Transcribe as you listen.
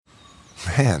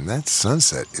Man, that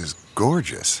sunset is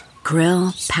gorgeous.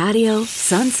 Grill, patio,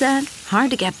 sunset.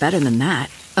 Hard to get better than that.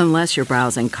 Unless you're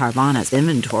browsing Carvana's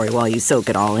inventory while you soak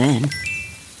it all in.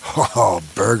 Oh,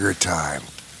 burger time.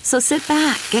 So sit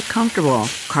back, get comfortable.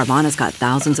 Carvana's got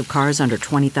thousands of cars under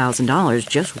 $20,000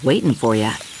 just waiting for you.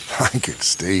 I could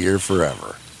stay here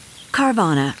forever.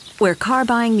 Carvana, where car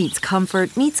buying meets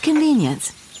comfort meets convenience.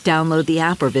 Download the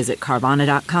app or visit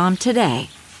Carvana.com today.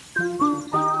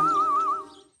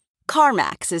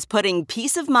 CarMax is putting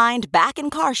peace of mind back in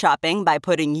car shopping by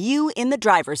putting you in the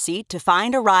driver's seat to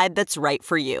find a ride that's right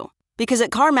for you. Because at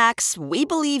CarMax, we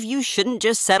believe you shouldn't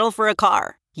just settle for a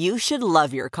car. You should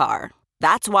love your car.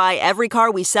 That's why every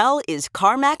car we sell is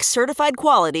CarMax certified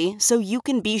quality, so you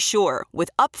can be sure with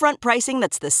upfront pricing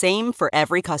that's the same for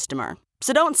every customer.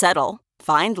 So don't settle.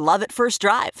 Find love at first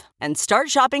drive and start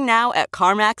shopping now at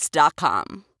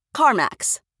CarMax.com.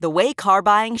 CarMax, the way car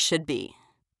buying should be.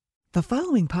 The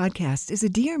following podcast is a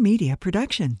Dear Media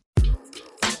production.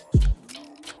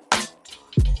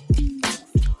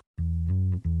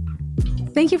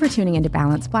 Thank you for tuning into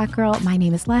Balance Black Girl. My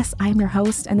name is Les. I'm your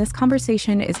host, and this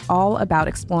conversation is all about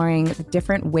exploring the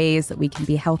different ways that we can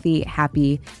be healthy,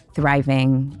 happy,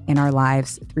 thriving in our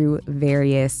lives through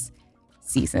various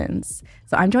seasons.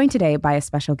 So I'm joined today by a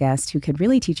special guest who could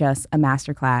really teach us a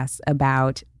masterclass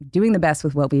about doing the best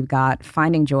with what we've got,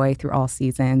 finding joy through all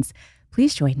seasons.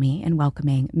 Please join me in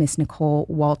welcoming Miss Nicole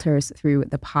Walters through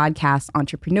the podcast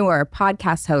entrepreneur,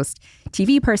 podcast host,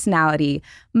 TV personality,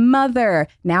 mother,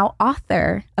 now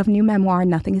author of new memoir,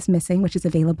 Nothing is Missing, which is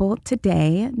available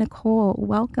today. Nicole,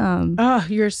 welcome. Oh,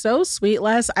 you're so sweet,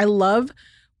 Les. I love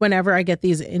whenever I get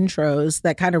these intros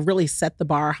that kind of really set the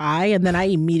bar high, and then I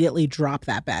immediately drop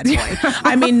that bad boy.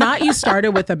 I mean, not you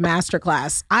started with a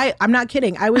masterclass. I'm not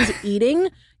kidding. I was eating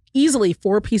easily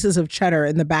 4 pieces of cheddar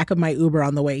in the back of my Uber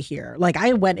on the way here. Like,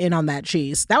 I went in on that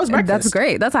cheese. That was breakfast. That's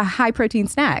great. That's a high protein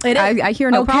snack. I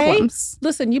hear no problems.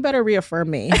 Listen, you better reaffirm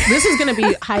me. This is going to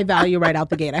be high value right out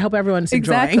the gate. I hope everyone's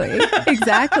enjoying.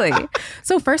 Exactly.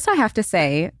 So first I have to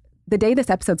say, the day this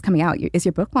episode's coming out is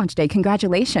your book launch day.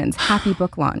 Congratulations. Happy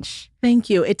book launch. Thank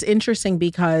you. It's interesting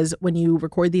because when you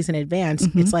record these in advance,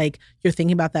 it's like you're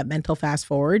thinking about that mental fast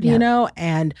forward, you know,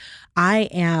 and I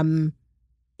am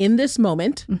in this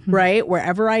moment, right,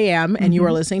 wherever I am, and you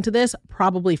are listening to this,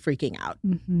 probably freaking out.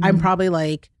 I'm probably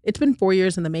like, it's been 4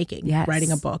 years in the making,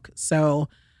 writing a book. So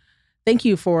thank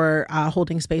you for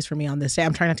holding space for me on this day.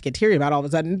 I'm trying not to get teary about all of a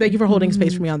sudden. Thank you for holding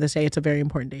space for me on this day. It's a very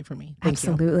important day for me. Thank you.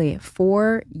 Absolutely.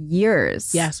 4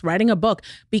 years. Yes, writing a book,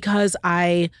 because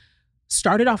I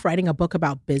started off writing a book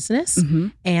about business.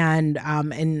 And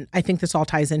I think this all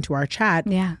ties into our chat.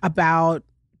 About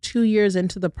 2 years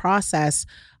into the process,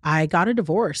 I got a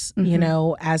divorce, you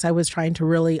know, as I was trying to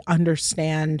really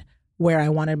understand where I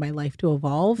wanted my life to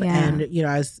evolve. And, you know,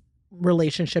 as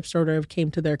relationships sort of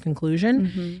came to their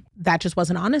conclusion, that just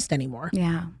wasn't honest anymore.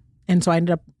 And so I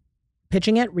ended up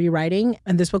pitching it, rewriting,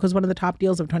 and this book was one of the top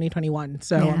deals of 2021.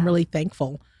 So I'm really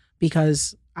thankful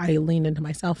because I leaned into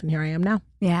myself, and here I am now.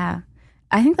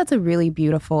 I think that's a really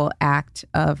beautiful act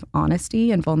of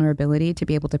honesty and vulnerability to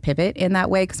be able to pivot in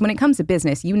that way. Because when it comes to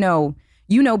business, you know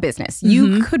business.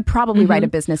 You could probably write a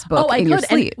business book in your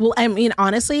sleep. Well, I mean,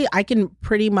 honestly, I can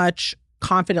pretty much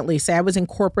confidently say I was in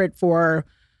corporate for,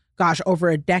 over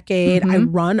a decade. I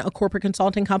run a corporate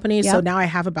consulting company. So now I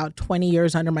have about 20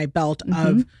 years under my belt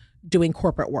of doing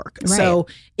corporate work. So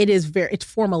it's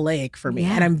formulaic for me,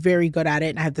 and I'm very good at it,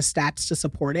 and I have the stats to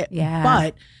support it.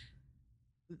 But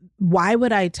why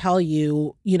would I tell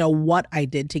you, you know, what I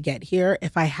did to get here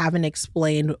if I haven't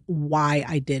explained why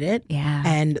I did it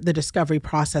and the discovery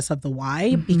process of the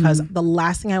why? Because the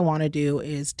last thing I want to do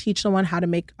is teach someone how to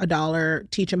make $1,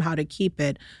 teach them how to keep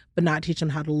it, but not teach them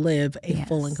how to live a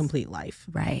full and complete life.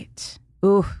 Right.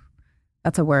 Ooh,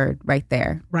 that's a word right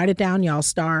there. Write it down, y'all.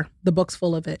 Star. The book's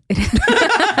full of it.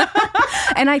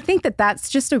 And I think that that's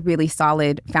just a really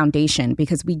solid foundation,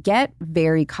 because we get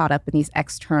very caught up in these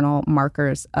external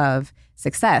markers of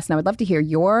success. And I would love to hear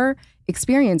your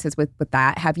experiences with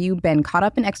that. Have you been caught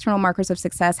up in external markers of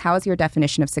success? How has your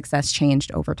definition of success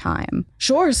changed over time?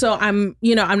 Sure. So I'm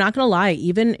not going to lie,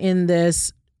 even in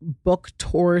this book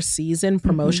tour season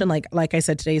promotion, like I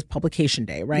said, today is publication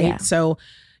day, right? So,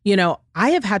 you know, I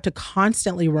have had to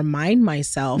constantly remind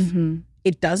myself,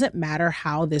 it doesn't matter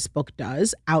how this book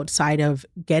does outside of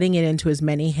getting it into as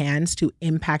many hands to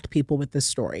impact people with this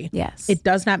story. It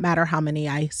does not matter how many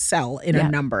I sell in a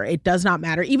number. It does not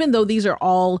matter, even though these are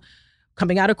all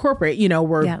coming out of corporate,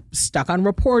 we're stuck on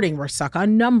reporting, we're stuck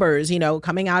on numbers,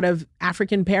 coming out of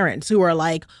African parents who are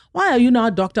like, why are you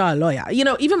not a doctor or lawyer?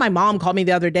 Even my mom called me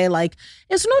the other day, like,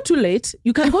 it's not too late.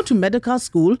 You can go to medical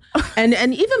school and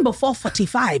even before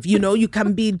 45, you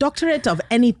can be doctorate of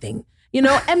anything.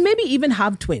 And maybe even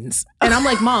have twins. And I'm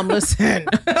like, Mom, listen,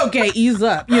 okay, ease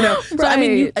up, So, I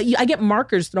mean, I get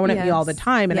markers thrown at me all the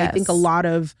time. And I think a lot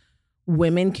of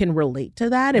women can relate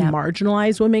to that and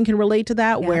marginalized women can relate to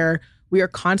that, where we are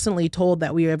constantly told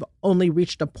that we have only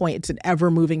reached a point. It's an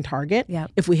ever moving target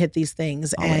if we hit these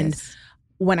things. Always. And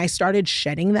when I started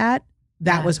shedding that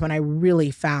was when I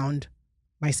really found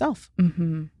myself.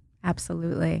 Mm-hmm.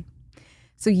 Absolutely.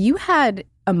 So you had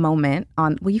a moment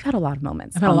you've had a lot of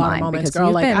moments. I've had a lot of moments,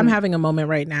 girl. Like I'm having a moment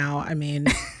right now. I mean,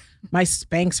 my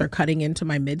Spanx are cutting into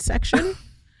my midsection.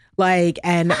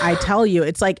 And I tell you,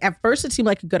 it's like, at first it seemed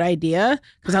like a good idea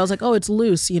because I was like, oh, it's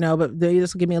loose, but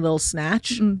this will give me a little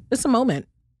snatch. It's a moment.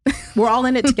 We're all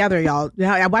in it together, y'all.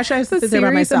 Why should I sit there by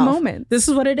myself? Moments. This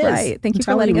is what it is. Right. Thank you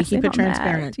for letting us keep it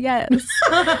transparent. Yes.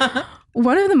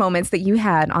 One of the moments that you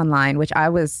had online, which I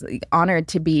was honored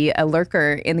to be a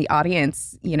lurker in the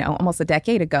audience, almost a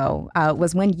decade ago,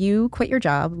 was when you quit your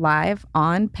job live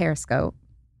on Periscope.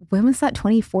 When was that?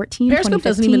 2014? Periscope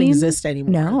doesn't even exist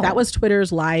anymore. No. That was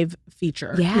Twitter's live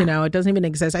feature. Yeah. It doesn't even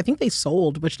exist. I think they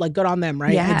sold, which good on them,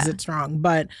 right? Yeah. Exit strong.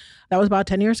 But that was about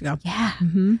 10 years ago. Yeah.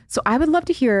 Mm-hmm. So I would love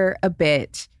to hear a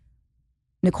bit,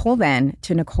 Nicole then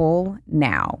to Nicole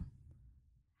now.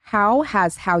 How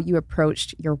has how you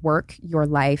approached your work, your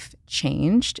life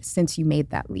changed since you made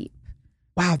that leap?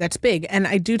 Wow, that's big. And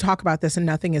I do talk about this in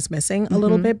Nothing is Missing a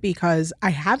little bit because I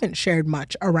haven't shared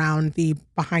much around the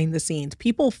behind the scenes.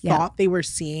 People thought they were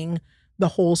seeing the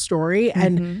whole story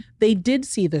and they did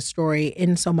see the story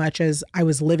in so much as I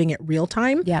was living it real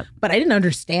time. But I didn't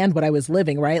understand what I was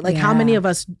living, right? How many of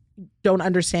us don't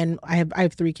understand, I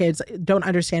have 3 kids, don't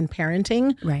understand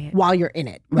parenting while you're in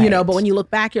it, but when you look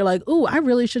back, you're like, ooh, I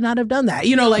really should not have done that,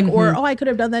 or, oh, I could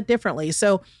have done that differently.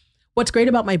 So what's great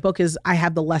about my book is I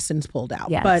have the lessons pulled out.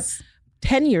 But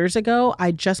 10 years ago,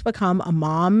 I'd just become a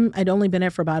mom. I'd only been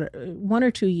it for about 1 or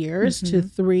 2 years to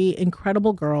 3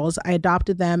 incredible girls. I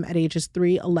adopted them at ages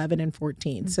 3, 11, and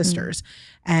 14, sisters.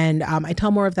 And I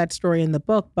tell more of that story in the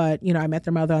book, but, I met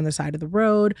their mother on the side of the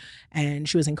road and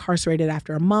she was incarcerated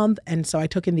after a month. And so I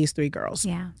took in these 3 girls.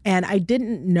 And I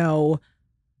didn't know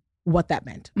what that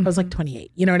meant. I was like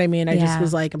 28. You know what I mean? I just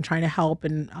was like, I'm trying to help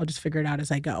and I'll just figure it out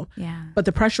as I go. But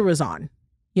the pressure was on,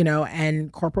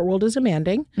 and corporate world is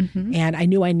demanding. And I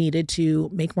knew I needed to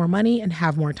make more money and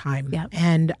have more time.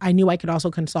 And I knew I could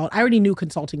also consult. I already knew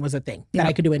consulting was a thing that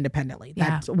I could do independently.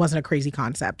 That wasn't a crazy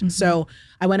concept. So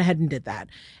I went ahead and did that.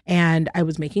 And I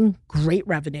was making great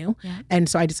revenue. And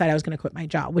so I decided I was going to quit my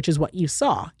job, which is what you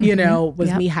saw,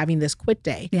 was me having this quit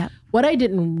day. What I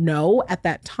didn't know at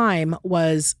that time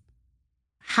was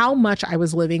how much I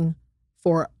was living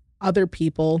for other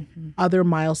people, other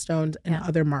milestones, and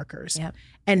other markers.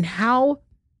 And how,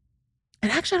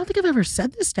 and actually, I don't think I've ever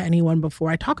said this to anyone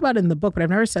before. I talk about it in the book, but I've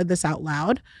never said this out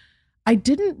loud. I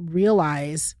didn't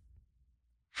realize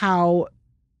how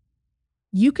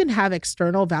you can have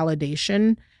external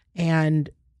validation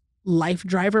and life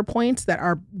driver points that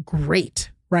are great,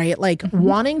 right?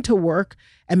 Wanting to work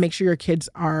and make sure your kids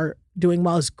are doing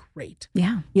well is great.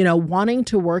 Wanting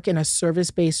to work in a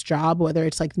service-based job, whether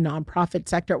it's nonprofit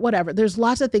sector, whatever. There's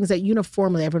lots of things that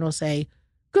uniformly everyone will say,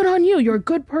 good on you, you're a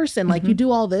good person. You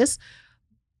do all this.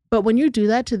 But when you do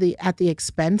that at the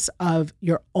expense of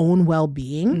your own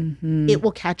well-being, it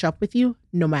will catch up with you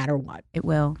no matter what. It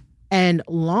will. And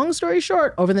long story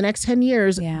short, over the next 10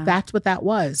 years, that's what that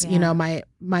was.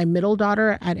 My middle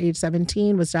daughter at age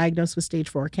 17 was diagnosed with stage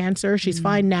 4 cancer. She's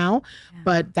fine now,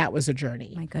 but that was a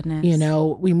journey. My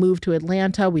goodness. We moved to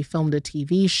Atlanta. We filmed a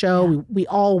TV show. We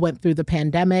all went through the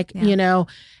pandemic,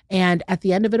 and at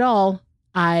the end of it all,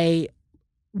 I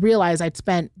realized I'd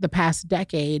spent the past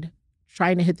decade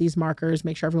trying to hit these markers,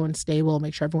 make sure everyone's stable,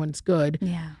 make sure everyone's good.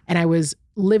 And I was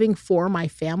living for my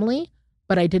family,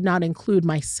 but I did not include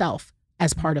myself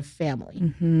as part of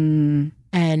family.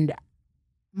 And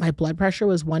my blood pressure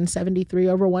was 173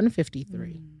 over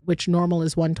 153, which normal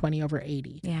is 120 over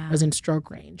 80. I was in stroke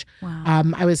range.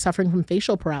 I was suffering from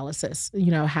facial paralysis.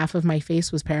 Half of my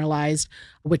face was paralyzed,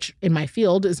 which in my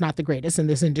field is not the greatest in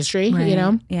this industry,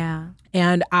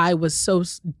 And I was so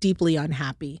deeply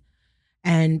unhappy.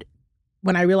 And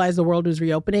when I realized the world was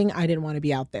reopening, I didn't want to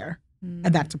be out there.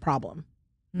 And that's a problem.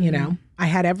 I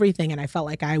had everything and I felt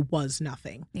like I was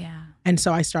nothing. And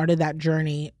so I started that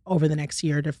journey over the next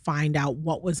year to find out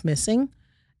what was missing.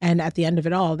 And at the end of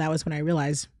it all, that was when I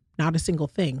realized not a single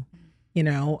thing. You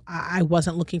know, I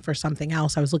wasn't looking for something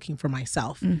else. I was looking for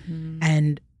myself.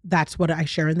 And that's what I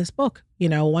share in this book. You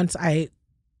know, once I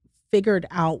figured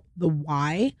out the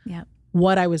why,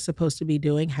 what I was supposed to be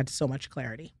doing had so much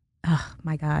clarity. Oh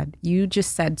my God. You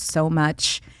just said so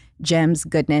much gems,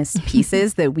 goodness,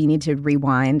 pieces that we need to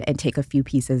rewind and take a few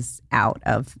pieces out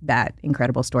of that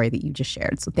incredible story that you just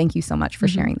shared. So thank you so much for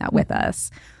sharing that with us.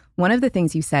 One of the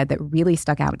things you said that really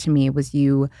stuck out to me was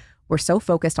you were so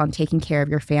focused on taking care of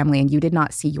your family and you did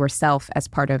not see yourself as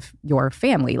part of your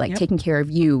family. Like taking care of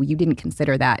you didn't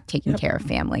consider that taking care of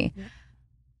family.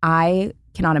 I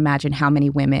cannot imagine how many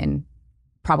women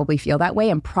probably feel that way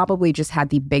and probably just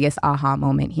had the biggest aha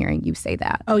moment hearing you say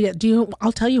that. Oh yeah.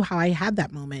 I'll tell you how I had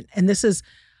that moment. And this is,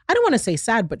 I don't want to say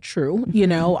sad, but true, you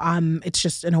know, it's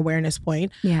just an awareness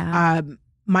point. Yeah.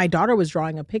 My daughter was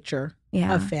drawing a picture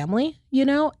of family, you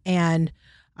know, and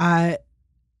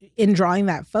in drawing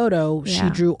that photo, she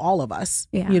drew all of us,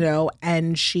 you know,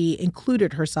 and she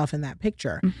included herself in that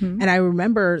picture. And I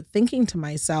remember thinking to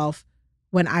myself,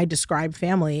 when I describe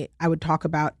family, I would talk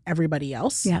about everybody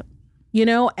else, you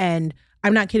know, and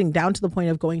I'm not kidding, down to the point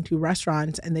of going to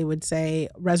restaurants and they would say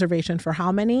reservation for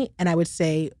how many? And I would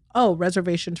say, oh,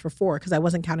 reservations for 4, because I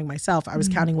wasn't counting myself. I was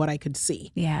counting what I could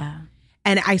see. Yeah.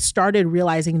 And I started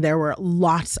realizing there were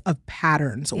lots of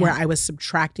patterns where I was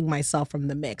subtracting myself from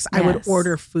the mix. I would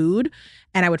order food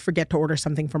and I would forget to order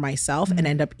something for myself and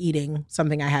end up eating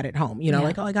something I had at home. You know,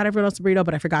 like, oh, I got everyone else a burrito,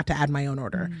 but I forgot to add my own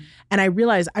order. And I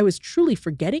realized I was truly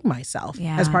forgetting myself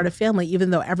as part of family,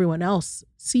 even though everyone else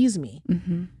sees me.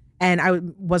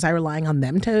 And was I relying on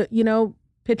them to, you know,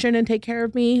 pitch in and take care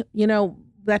of me? You know,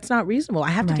 that's not reasonable. I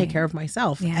have to take care of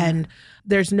myself. And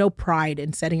there's no pride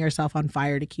in setting yourself on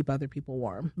fire to keep other people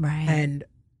warm. And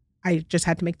I just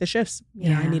had to make the shifts. You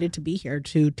know, I needed to be here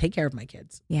to take care of my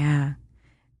kids. Yeah.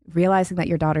 Realizing that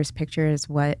your daughter's picture is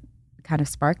what kind of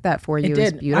sparked that for you. It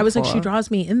did. Is beautiful. I was like, she draws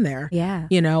me in there. Yeah.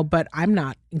 You know, but I'm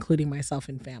not including myself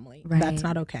in family. That's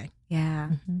not okay.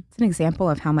 Yeah. It's an example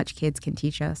of how much kids can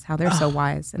teach us, how they're so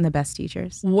wise and the best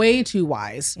teachers. Way too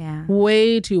wise. Yeah.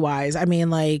 Way too wise. I mean,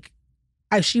 like,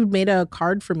 she made a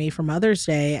card for me for Mother's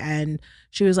Day and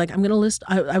she was like, I'm going to list,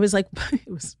 I was like, it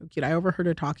was so cute. I overheard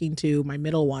her talking to my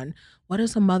middle one. What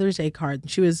is a Mother's Day card?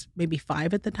 She was maybe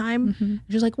 5 at the time.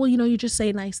 She was like, well, you know, you just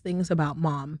say nice things about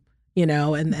mom, you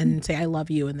know, and then say, I love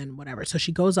you. And then whatever. So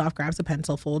she goes off, grabs a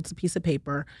pencil, folds a piece of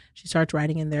paper. She starts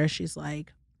writing in there. She's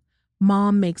like,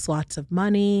 mom makes lots of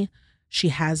money. She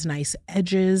has nice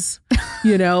edges.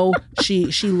 You know,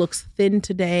 she looks thin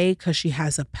today because she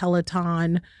has a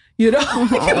Peloton. You know,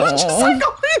 it was just like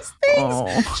all these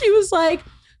things. She was like,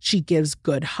 she gives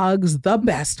good hugs, the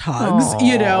best hugs,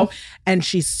 you know, and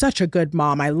she's such a good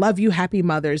mom. I love you. Happy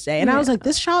Mother's Day. And I was like,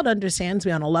 this child understands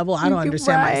me on a level I don't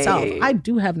understand myself. I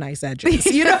do have nice edges,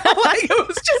 you know, like it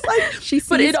was just like,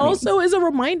 but it also is a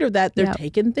reminder that they're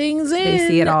taking things in. They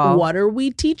see it all. What are we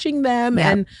teaching them?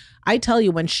 And I tell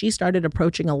you, when she started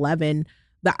approaching 11,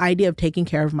 the idea of taking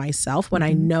care of myself, when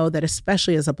I know that,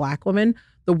 especially as a Black woman,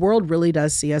 the world really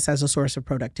does see us as a source of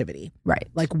productivity. Right.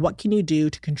 Like, what can you do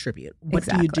to contribute? What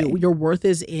do you do? Your worth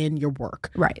is in your work.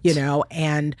 Right. You know,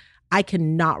 and I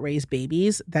cannot raise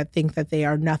babies that think that they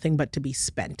are nothing but to be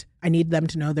spent. I need them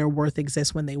to know their worth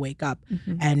exists when they wake up.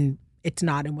 And it's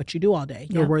not in what you do all day.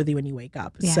 You're worthy when you wake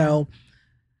up. So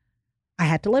I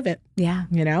had to live it. Yeah.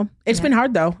 You know, it's been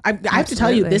hard though. I have to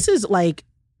tell you, this is like,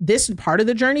 this part of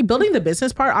the journey, building the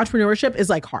business part, entrepreneurship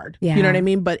is like hard. You know what I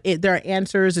mean? But there are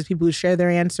answers. There's people who share their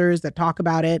answers that talk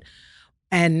about it.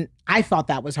 And I thought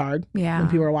that was hard when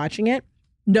people were watching it.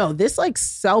 No, this like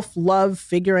self-love,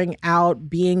 figuring out,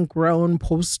 being grown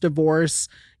post-divorce,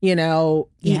 you know,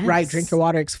 eat right, drink your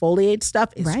water, exfoliate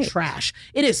stuff is trash.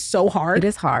 It is so hard. It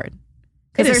is hard.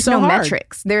 Because there's no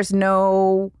metrics. There's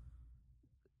no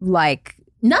like...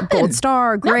 Nothing. Gold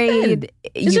star, grade.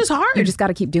 It's just hard. You just got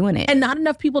to keep doing it. And not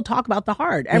enough people talk about the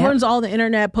hard. Everyone's all on the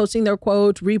internet posting their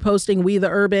quotes, reposting We the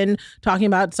Urban, talking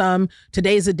about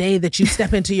today's a day that you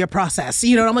step into your process.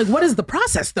 You know, and I'm like, what is the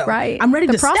process though? Right. I'm ready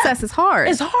to step. The process is hard.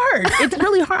 It's hard. It's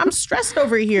really hard. I'm stressed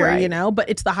over here, you know, but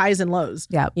it's the highs and lows,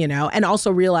 you know, and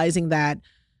also realizing that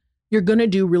you're going to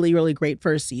do really, really great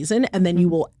for a season and then you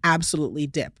will absolutely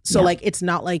dip. So like, it's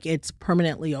not like it's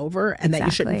permanently over and that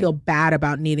you shouldn't feel bad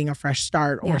about needing a fresh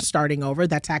start or starting over.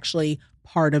 That's actually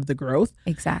part of the growth.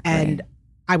 Exactly. And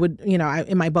I would, you know,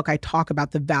 in my book, I talk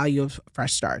about the value of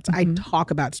fresh starts. I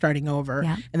talk about starting over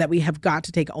and that we have got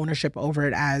to take ownership over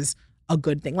it as a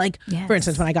good thing. Like, for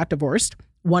instance, when I got divorced,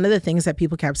 one of the things that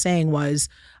people kept saying was,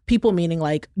 people meaning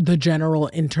like the general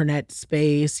internet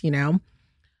space, you know,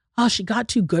 oh, she got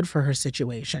too good for her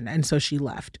situation. And so she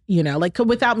left, like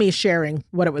without me sharing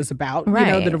what it was about,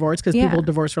 the divorce, because people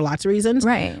divorce for lots of reasons.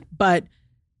 Right. But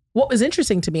what was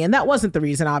interesting to me, and that wasn't the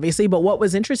reason, obviously, but what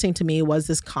was interesting to me was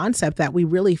this concept that we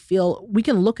really feel we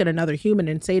can look at another human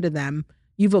and say to them,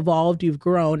 you've evolved, you've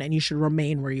grown, and you should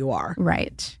remain where you are.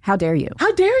 Right. How dare you?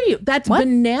 How dare you? That's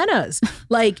bananas.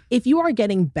 Like, if you are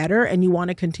getting better and you want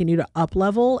to continue to up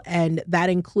level, and that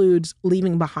includes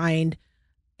leaving behind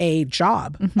a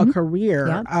job, a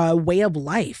career, a way of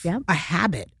life, a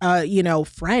habit,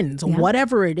 friends,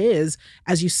 whatever it is,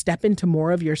 as you step into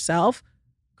more of yourself,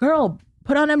 girl,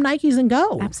 put on them Nikes and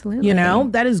go. Absolutely.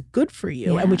 That is good for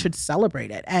you, and we should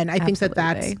celebrate it. And I think that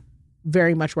that's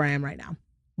very much where I am right now.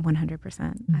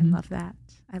 100%. I love that.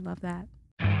 I love that.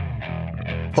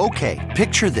 Okay,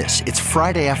 picture this. It's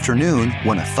Friday afternoon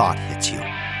when a thought hits you.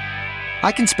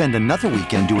 I can spend another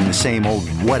weekend doing the same old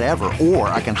whatever, or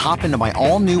I can hop into my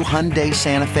all-new Hyundai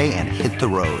Santa Fe and hit the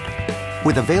road.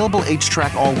 With available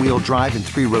H-Track all-wheel drive and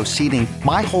 3-row seating,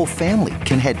 my whole family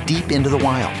can head deep into the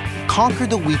wild. Conquer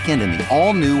the weekend in the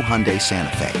all-new Hyundai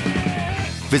Santa Fe.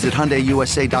 Visit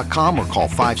HyundaiUSA.com or call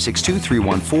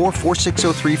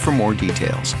 562-314-4603 for more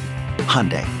details.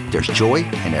 Hyundai, there's joy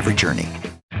in every journey.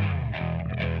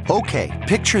 Okay,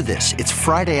 picture this. It's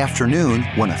Friday afternoon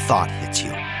when a thought hits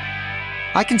you.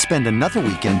 I can spend another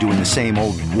weekend doing the same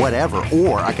old whatever,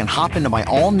 or I can hop into my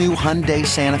all-new Hyundai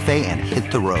Santa Fe and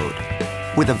hit the road.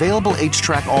 With available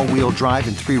H-Track all-wheel drive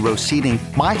and 3-row seating,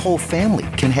 my whole family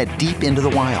can head deep into the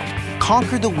wild.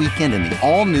 Conquer the weekend in the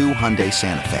all-new Hyundai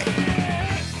Santa Fe.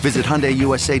 Visit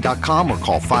HyundaiUSA.com or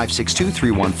call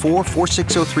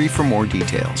 562-314-4603 for more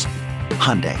details.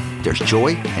 Hyundai, there's joy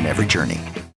in every journey.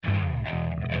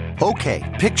 Okay,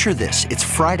 picture this. It's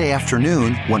Friday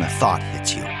afternoon when a thought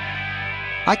hits you.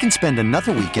 I can spend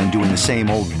another weekend doing the same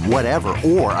old whatever,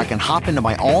 or I can hop into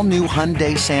my all-new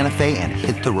Hyundai Santa Fe and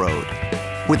hit the road.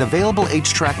 With available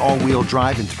H-Track all-wheel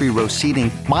drive and 3-row seating,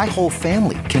 my whole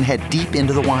family can head deep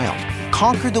into the wild.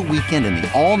 Conquer the weekend in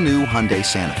the all-new Hyundai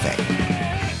Santa Fe.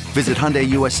 Visit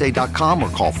HyundaiUSA.com or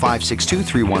call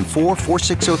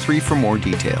 562-314-4603 for more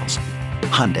details.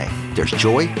 Hyundai, there's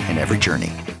joy in every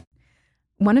journey.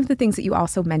 One of the things that you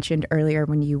also mentioned earlier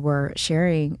when you were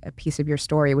sharing a piece of your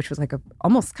story, which was like I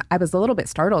was a little bit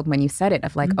startled when you said it,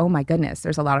 of like, oh my goodness,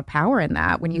 there's a lot of power in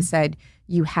that. When you said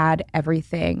you had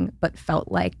everything but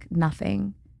felt like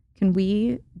nothing. Can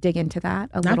we dig into that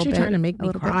a little bit? Not you trying to make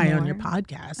me cry on your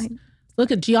podcast. Look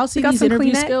at, do y'all see these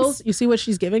interview skills? You see what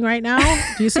she's giving right now?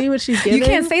 Do you see what she's giving? You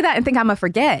can't say that and think I'm going to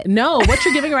forget. No, what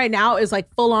you're giving right now is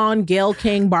like full on Gayle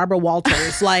King, Barbara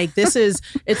Walters. Like it's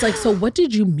like, so what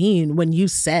did you mean when you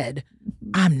said,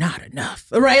 I'm not enough?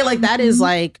 Right? Like that is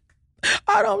like,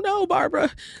 I don't know,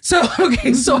 Barbara. So,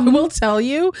 okay, so I will tell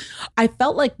you, I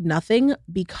felt like nothing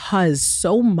because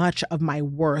so much of my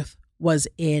worth was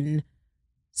in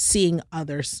seeing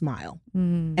others smile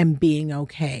and being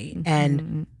okay.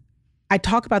 And I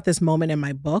talk about this moment in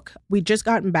my book. We'd just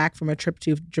gotten back from a trip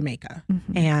to Jamaica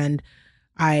and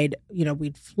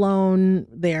we'd flown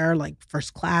there like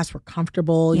first class, we're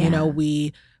comfortable,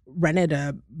 we rented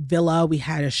a villa, we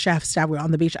had a chef staff, we were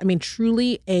on the beach. I mean,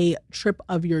 truly a trip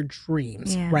of your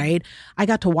dreams, right? I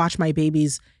got to watch my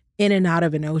babies in and out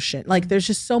of an ocean. Like there's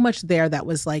just so much there that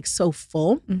was like so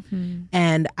full.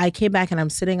 And I came back and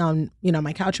I'm sitting on,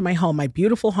 my couch in my home, my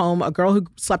beautiful home, a girl who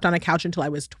slept on a couch until I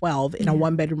was 12 in a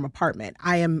 1-bedroom apartment.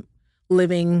 I am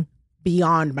living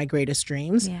beyond my greatest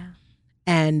dreams.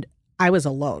 And I was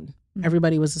alone.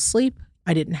 Everybody was asleep.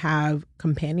 I didn't have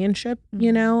companionship,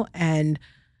 and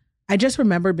I just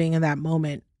remember being in that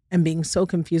moment and being so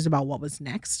confused about what was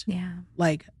next.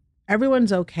 Like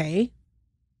everyone's okay,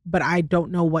 but I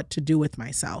don't know what to do with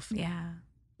myself.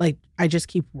 Like I just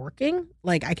keep working.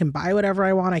 Like I can buy whatever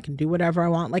I want. I can do whatever I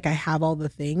want. Like I have all the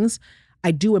things.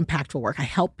 I do impactful work. I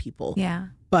help people.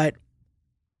 But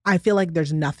I feel like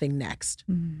there's nothing next.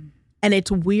 And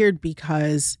it's weird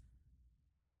because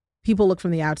people look from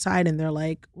the outside and they're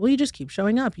like, well, you just keep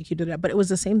showing up. You keep doing that. But it was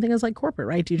the same thing as like corporate,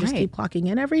 right? Do you just keep clocking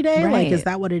in every day? Like, is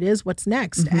that what it is? What's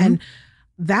next? And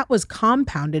that was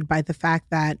compounded by the fact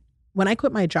that when I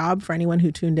quit my job, for anyone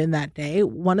who tuned in that day,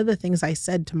 one of the things I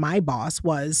said to my boss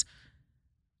was,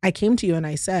 I came to you and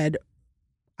I said,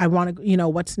 I want to,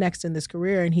 what's next in this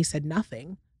career? And he said,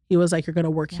 nothing. He was like, you're going to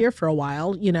work here for a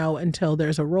while, until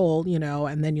there's a role,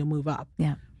 and then you'll move up.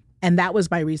 And that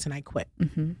was my reason I quit.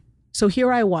 So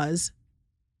here I was,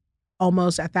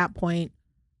 almost at that point,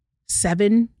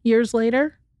 7 years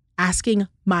later, asking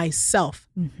myself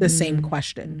the same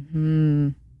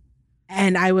question.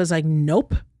 And I was like,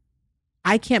 nope.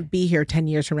 I can't be here 10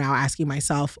 years from now asking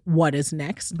myself what is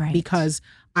next because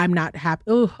I'm not happy.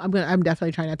 Oh, I'm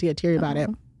definitely trying not to get teary about it.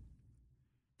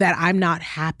 That I'm not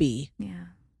happy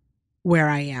where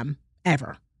I am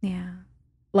ever. Yeah.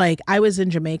 Like I was in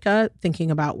Jamaica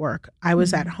thinking about work. I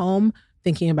was at home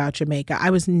thinking about Jamaica. I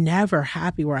was never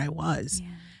happy where I was. Yeah.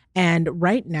 And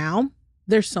right now,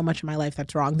 there's so much in my life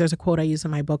that's wrong. There's a quote I use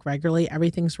in my book regularly.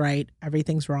 Everything's right,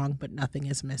 everything's wrong, but nothing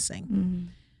is missing.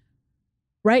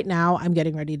 Right now, I'm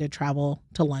getting ready to travel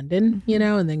to London,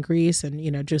 and then Greece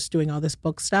and, just doing all this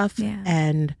book stuff. Yeah.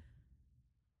 And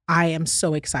I am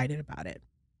so excited about it.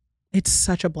 It's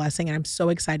such a blessing and I'm so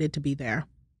excited to be there.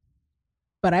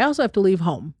 But I also have to leave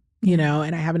home, and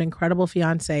I have an incredible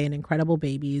fiance and incredible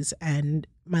babies and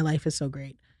my life is so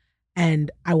great.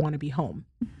 And I want to be home.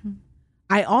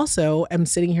 I also am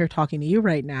sitting here talking to you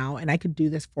right now and I could do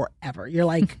this forever. You're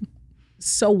like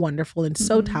so wonderful and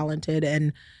so talented.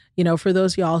 And, for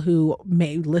those of y'all who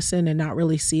may listen and not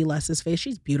really see Les's face,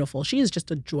 she's beautiful. She is just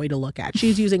a joy to look at.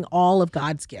 She's using all of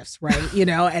God's gifts, right?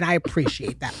 And I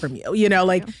appreciate that from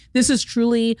you. This is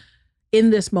truly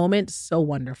in this moment so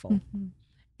wonderful.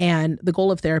 And the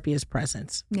goal of therapy is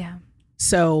presence. Yeah.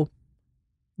 So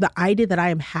the idea that I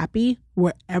am happy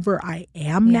wherever I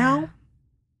am now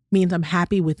means I'm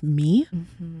happy with me,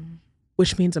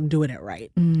 which means I'm doing it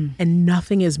right. And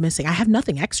nothing is missing. I have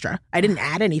nothing extra. I didn't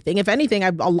add anything. If anything,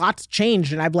 a lot's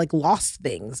changed and I've lost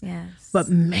things. Yes. But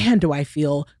man, do I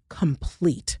feel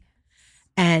complete.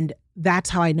 And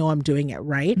that's how I know I'm doing it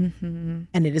right. And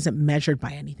it isn't measured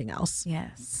by anything else.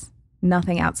 Yes.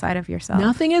 Nothing outside of yourself.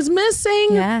 Nothing is missing.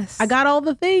 Yes. I got all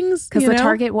the things. Because the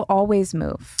target will always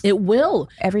move. It will.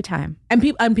 Every time. And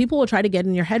people will try to get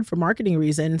in your head for marketing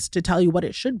reasons to tell you what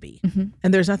it should be.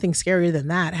 And there's nothing scarier than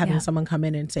that, having someone come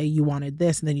in and say you wanted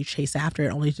this and then you chase after it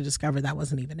only to discover that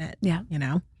wasn't even it. Yeah.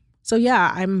 So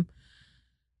I'm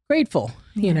grateful,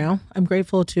 I'm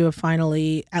grateful to have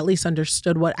finally at least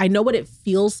understood I know what it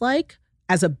feels like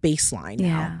as a baseline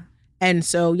now. And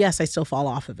so, yes, I still fall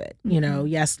off of it.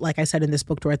 Yes, like I said in this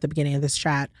book tour at the beginning of this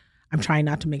chat, I'm trying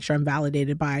not to make sure I'm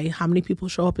validated by how many people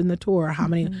show up in the tour, how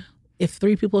many, if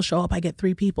 3 people show up, I get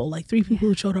 3 people, 3 people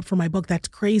who showed up for my book. That's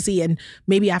crazy. And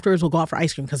maybe afterwards we'll go out for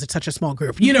ice cream because it's such a small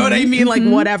group. You know what I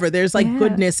mean? Whatever. There's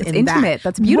goodness in intimate.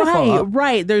 That's beautiful.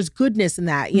 Right. There's goodness in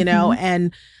that,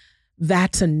 and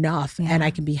that's enough. Yeah. And I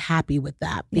can be happy with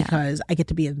that because I get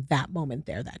to be in that moment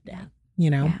there that day,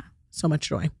 So much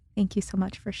joy. Thank you so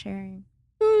much for sharing.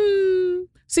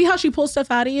 See how she pulls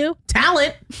stuff out of you?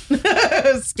 Talent,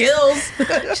 skills.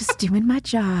 Just doing my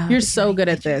job. You're so good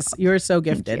at this. You're so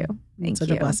gifted. Thank you. Thank Such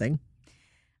you. a blessing.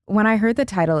 When I heard the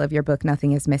title of your book,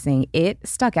 Nothing is Missing, it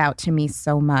stuck out to me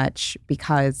so much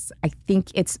because I think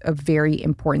it's a very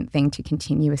important thing to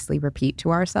continuously repeat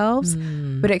to ourselves.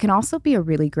 But it can also be a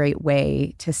really great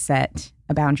way to set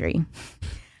a boundary.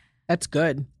 That's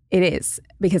good. It is,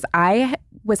 because I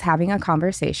was having a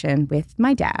conversation with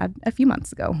my dad a few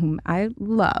months ago, whom I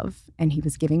love, and he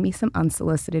was giving me some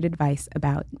unsolicited advice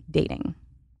about dating.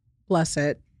 Bless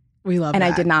it. We love that. And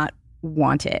I did not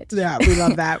want it. Yeah, we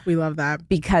love that. We love that.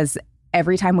 Because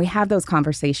every time we have those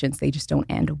conversations, they just don't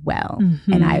end well.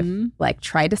 And I've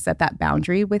tried to set that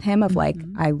boundary with him of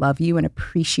I love you and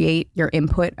appreciate your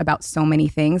input about so many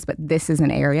things, but this is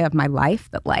an area of my life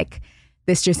that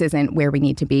this just isn't where we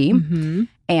need to be.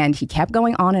 And he kept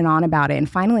going on and on about it. And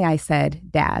finally I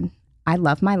said, Dad, I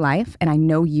love my life. And I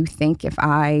know you think if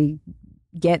I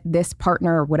get this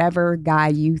partner or whatever guy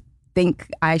you think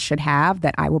I should have,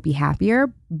 that I will be happier,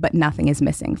 but nothing is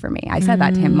missing for me. I said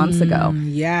that to him months ago.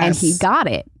 Yes. And he got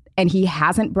it. And he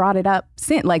hasn't brought it up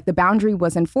since. The boundary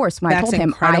was enforced. When I told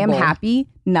him I am happy,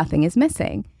 nothing is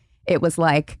missing. It was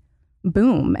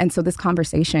boom. And so this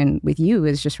conversation with you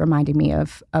is just reminding me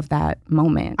of that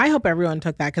moment. I hope everyone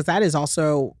took that, because that is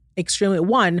also extremely,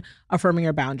 affirming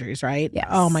your boundaries, right? Yes.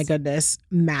 Oh my goodness.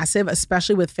 Massive,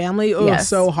 especially with family. Oh, yes,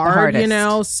 so hard,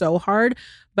 so hard.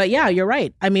 But yeah, you're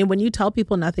right. I mean, when you tell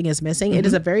people nothing is missing, it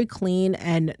is a very clean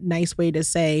and nice way to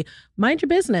say, mind your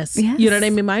business. Yes. You know what I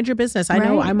mean? Mind your business. I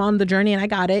know I'm on the journey and I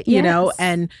got it,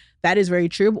 and that is very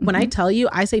true. But when I tell you,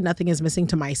 I say nothing is missing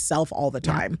to myself all the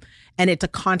time. And it's a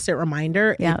constant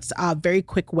reminder. It's a very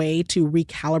quick way to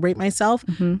recalibrate myself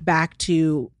back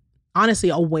to, honestly,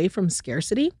 away from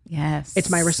scarcity. Yes. It's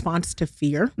my response to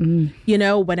fear.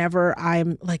 Whenever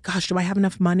I'm gosh, do I have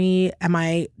enough money?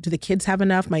 Do the kids have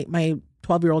enough? My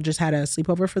 12-year-old just had a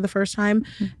sleepover for the first time.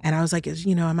 And I was like,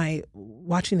 am I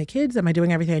watching the kids? Am I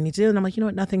doing everything I need to do? And I'm like, you know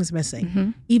what? Nothing's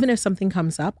missing. Even if something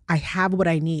comes up, I have what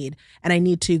I need. And I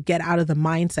need to get out of the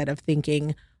mindset of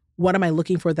thinking, what am I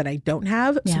looking for that I don't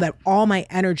have, so that all my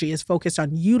energy is focused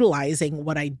on utilizing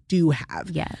what I do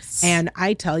have. Yes. And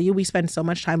I tell you, we spend so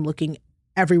much time looking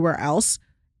everywhere else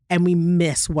and we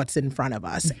miss what's in front of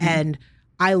us. And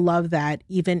I love that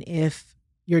even if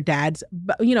your dad's,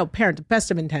 parent, best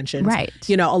of intentions. Right.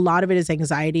 A lot of it is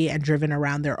anxiety and driven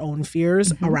around their own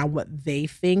fears, around what they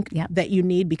think that you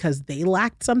need because they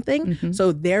lacked something.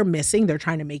 So they're missing. They're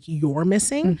trying to make you're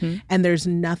missing. And there's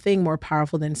nothing more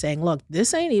powerful than saying, look,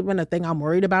 this ain't even a thing I'm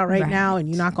worried about right now. And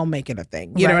you're not going to make it a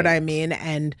thing. You know what I mean?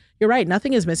 And you're right.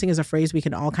 Nothing is missing is a phrase we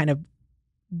can all kind of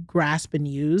grasp and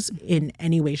use in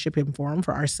any way, shape, and form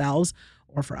for ourselves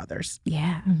or for others.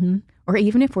 Yeah. Or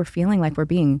even if we're feeling like we're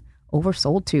being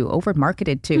oversold to,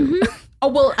 over-marketed to. Oh,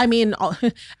 well, I mean,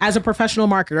 as a professional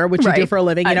marketer, which you do for a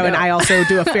living, and I also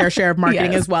do a fair share of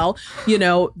marketing as well,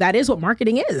 that is what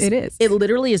marketing is. It is. It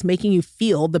literally is making you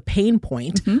feel the pain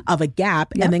point of a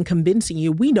gap and then convincing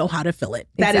you we know how to fill it.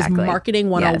 That is marketing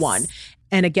 101.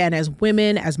 And again, as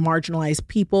women, as marginalized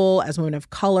people, as women of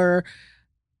color,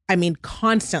 I mean,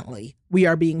 constantly we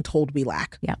are being told we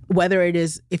lack. Whether it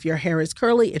is, if your hair is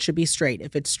curly, it should be straight.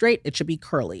 If it's straight, it should be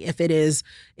curly.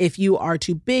 If you are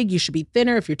too big, you should be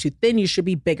thinner. If you're too thin, you should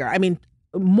be bigger. I mean,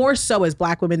 more so as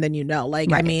Black women than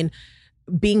I mean,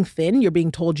 being thin, you're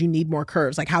being told you need more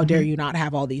curves. Like, how dare you not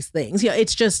have all these things?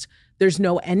 It's just, there's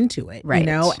no end to it,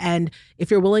 And if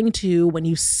you're willing to, when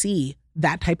you see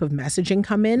that type of messaging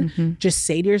come in, just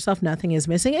say to yourself, nothing is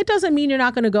missing. It doesn't mean you're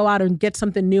not going to go out and get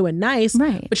something new and nice,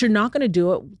 but you're not going to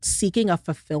do it seeking a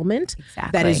fulfillment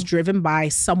that is driven by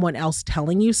someone else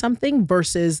telling you something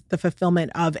versus the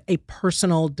fulfillment of a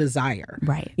personal desire.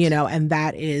 And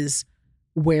that is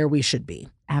where we should be.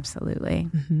 Absolutely.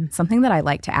 Something that I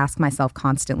like to ask myself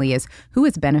constantly is, who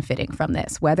is benefiting from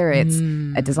this? Whether it's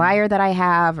a desire that I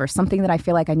have or something that I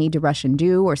feel like I need to rush and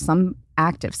do, or some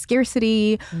act of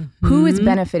scarcity, who is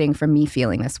benefiting from me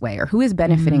feeling this way, or who is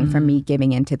benefiting from me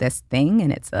giving into this thing?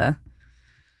 And it's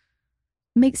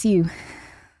makes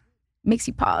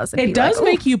you pause. It does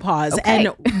make you pause. Okay.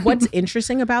 And what's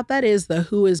interesting about that is the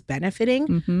who is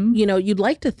benefiting. You'd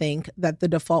like to think that the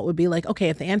default would be like, okay,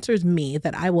 if the answer is me,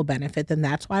 that I will benefit, then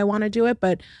that's why I want to do it.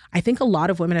 But I think a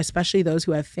lot of women, especially those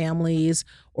who have families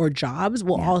or jobs,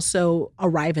 will also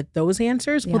arrive at those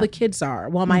answers. Well, the kids are,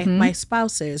 well, my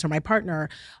spouse is, or my partner,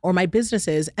 or my business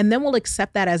is, and then we'll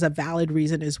accept that as a valid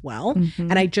reason as well.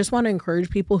 And I just want to encourage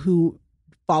people who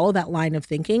follow that line of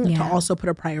thinking to also put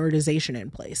a prioritization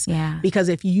in place. Because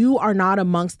if you are not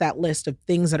amongst that list of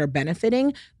things that are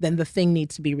benefiting, then the thing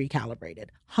needs to be recalibrated.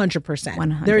 100%.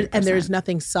 100%. And there's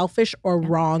nothing selfish or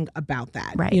wrong about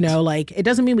that. It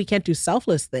doesn't mean we can't do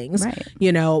selfless things.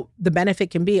 The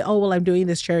benefit can be, oh, well, I'm doing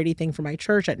this charity thing for my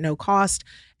church at no cost.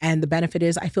 And the benefit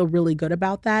is I feel really good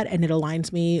about that. And it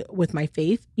aligns me with my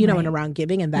faith, and around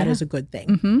giving. And that is a good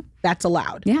thing. That's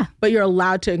allowed. But you're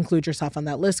allowed to include yourself on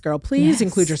that list, girl. Please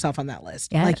include yourself on that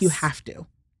list. Like, you have to.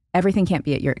 Everything can't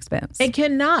be at your expense. It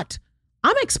cannot.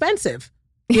 I'm expensive.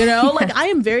 I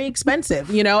am very expensive,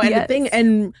 and the thing,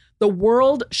 and the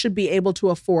world should be able to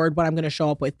afford what I'm going to show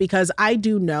up with, because I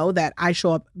do know that I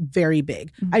show up very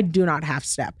big. I do not half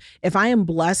step. If I am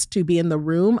blessed to be in the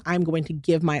room, I'm going to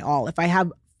give my all. If I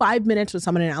have 5 minutes with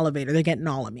someone in an elevator, they're getting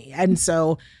all of me. And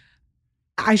so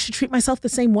I should treat myself the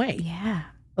same way.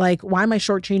 Like, why am I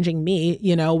shortchanging me,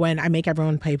 when I make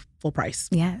everyone pay full price?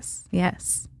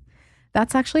 Yes.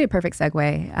 That's actually a perfect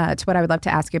segue to what I would love to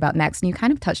ask you about next. And you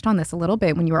kind of touched on this a little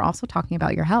bit when you were also talking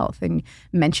about your health and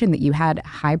mentioned that you had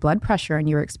high blood pressure and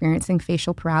you were experiencing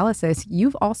facial paralysis.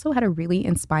 You've also had a really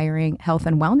inspiring health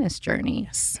and wellness journey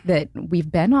that we've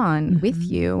been on with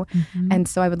you. And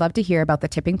so I would love to hear about the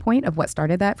tipping point of what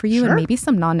started that for you and maybe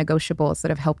some non-negotiables that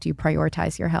have helped you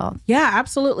prioritize your health. Yeah,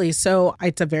 absolutely. So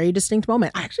it's a very distinct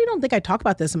moment. I actually don't think I talk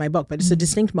about this in my book, but it's a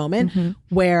distinct moment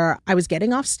where I was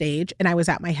getting off stage and I was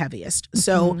at my heaviest.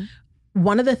 So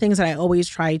one of the things that I always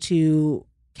try to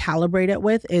calibrate it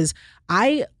with is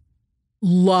I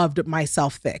loved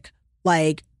myself thick,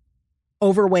 like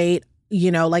overweight,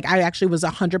 I actually was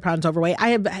 100 pounds overweight. I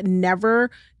have never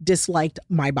disliked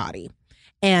my body.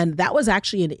 And that was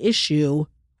actually an issue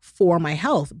for my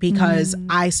health because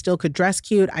I still could dress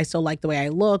cute. I still liked the way I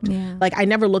looked. Like, I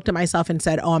never looked at myself and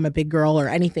said, oh, I'm a big girl or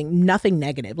anything, nothing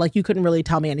negative. Like, you couldn't really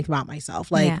tell me anything about myself.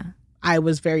 Like, I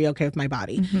was very okay with my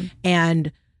body.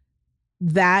 And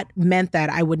that meant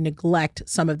that I would neglect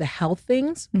some of the health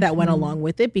things that went along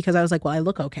with it because I was like, well, I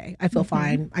look okay. I feel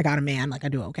fine. I got a man. Like, I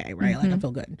do okay, right? Like, I feel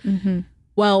good.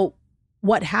 Well,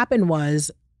 what happened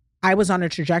was I was on a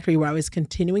trajectory where I was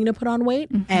continuing to put on weight.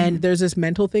 And there's this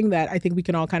mental thing that I think we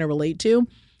can all kind of relate to.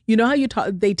 You know how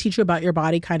they teach you about your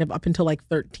body kind of up until like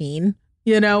 13?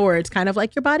 where it's kind of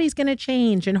like your body's going to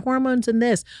change and hormones and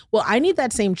this. Well, I need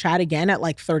that same chat again at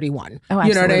like 31. Oh,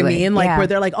 you know what I mean? Like yeah. where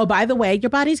they're like, oh, by the way, your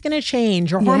body's going to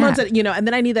change, your hormones, and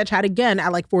then I need that chat again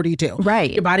at like 42.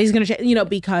 Right. Your body's going to change,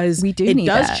 because it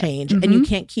does change and you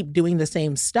can't keep doing the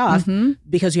same stuff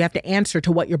because you have to answer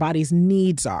to what your body's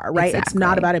needs are, right? Exactly. It's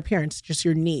not about appearance, just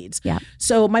your needs. Yeah.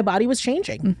 So my body was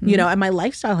changing, and my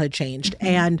lifestyle had changed.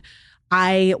 And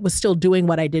I was still doing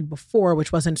what I did before,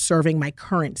 which wasn't serving my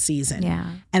current season. Yeah.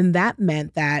 And that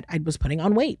meant that I was putting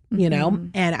on weight,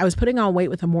 and I was putting on weight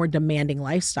with a more demanding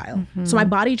lifestyle. So my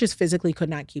body just physically could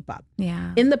not keep up.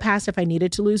 Yeah. In the past, if I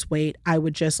needed to lose weight, I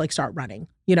would just like start running.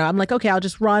 I'm like, okay, I'll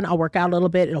just run. I'll work out a little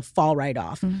bit. It'll fall right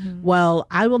off. Well,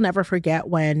 I will never forget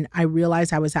when I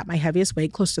realized I was at my heaviest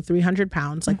weight, close to 300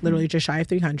 pounds, like literally just shy of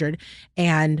 300.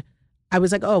 And I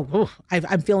was like,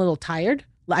 I'm feeling a little tired.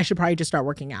 I should probably just start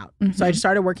working out. So I just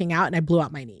started working out and I blew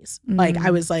out my knees. Like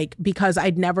I was like, because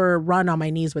I'd never run on my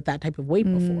knees with that type of weight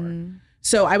before.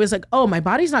 So I was like, oh, my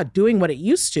body's not doing what it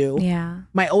used to. Yeah.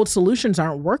 My old solutions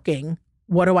aren't working.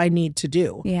 What do I need to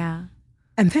do? Yeah.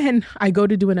 And then I go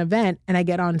to do an event and I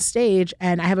get on stage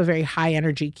and I have a very high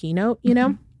energy keynote,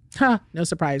 no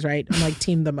surprise, right? I'm like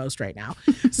team the most right now.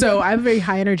 So I have a very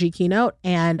high energy keynote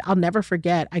and I'll never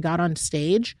forget, I got on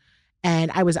stage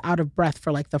and I was out of breath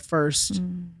for like the first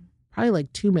probably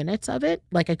like 2 minutes of it.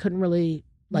 Like I couldn't really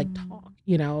like talk,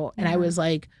 and I was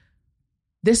like,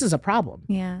 this is a problem.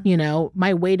 Yeah.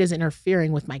 My weight is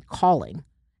interfering with my calling.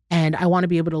 And I want to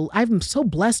be able to, I'm so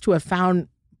blessed to have found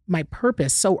my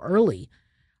purpose so early.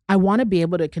 I want to be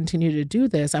able to continue to do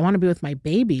this. I want to be with my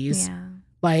babies. Yeah.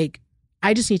 Like,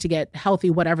 I just need to get healthy,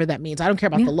 whatever that means. I don't care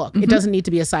about the look. It doesn't need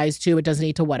to be a size 2. It doesn't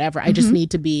need to whatever. I just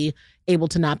need to be able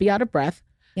to not be out of breath.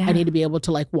 Yeah. I need to be able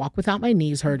to like walk without my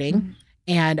knees hurting.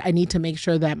 And I need to make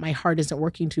sure that my heart isn't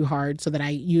working too hard so that I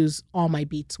use all my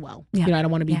beats well. Yeah. I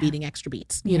don't want to be beating extra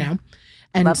beats,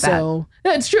 And Love so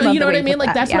it's true. Love You know the what way I mean? you put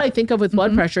Like that. that's what I think of with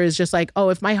blood pressure is just like, oh,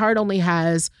 if my heart only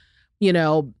has,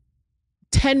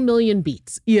 10 million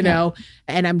beats,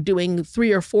 and I'm doing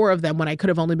 3 or 4 of them when I could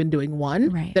have only been doing 1,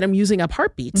 Right. then I'm using up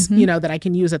heartbeats, that I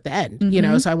can use at the end,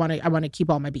 so I want to keep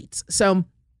all my beats. So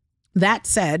that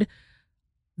said,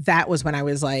 that was when I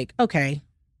was like, okay,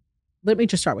 let me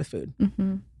just start with food.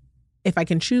 If I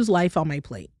can choose life on my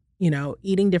plate,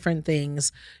 eating different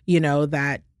things,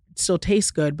 that still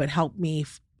taste good, but help me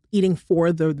eating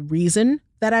for the reason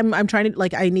that I'm trying to,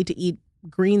 like, I need to eat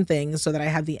green things so that I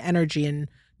have the energy and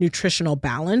nutritional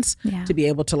balance to be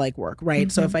able to like work,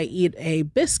 right? So if I eat a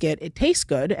biscuit, it tastes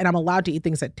good and I'm allowed to eat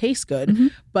things that taste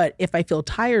good. But if I feel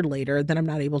tired later, then I'm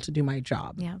not able to do my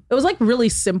job. Yeah. It was like really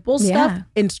simple stuff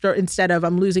instead of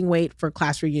I'm losing weight for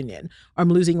class reunion or I'm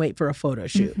losing weight for a photo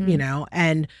shoot,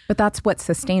 But that's what's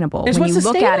sustainable. It's when what's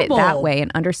you look at it sustainable. that way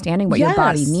and understanding what your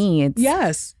body needs.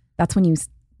 Yes. That's when you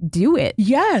do it.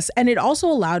 Yes. And it also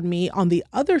allowed me on the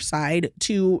other side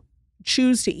to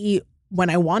choose to eat when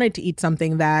I wanted to eat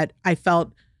something that I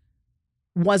felt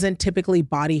wasn't typically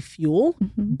body fuel,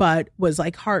 but was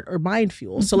like heart or mind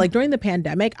fuel. So like during the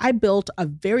pandemic, I built a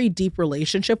very deep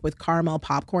relationship with caramel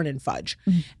popcorn and fudge.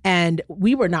 And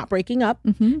we were not breaking up.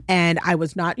 And I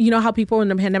was not, how people in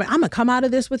the pandemic, I'm gonna come out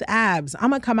of this with abs.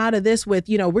 I'm gonna come out of this with,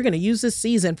 we're gonna use this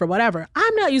season for whatever.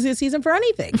 I'm not using this season for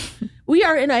anything. We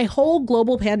are in a whole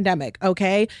global pandemic,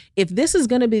 okay? If this is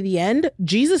gonna be the end,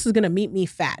 Jesus is gonna meet me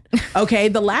fat, okay?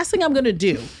 The last thing I'm gonna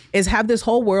do is have this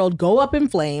whole world go up in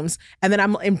flames and then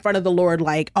I'm in front of the Lord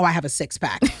like, oh, I have a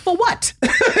 6-pack. For what?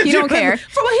 You don't care. He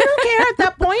don't care at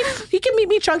that point. He can meet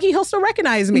me chunky. He'll still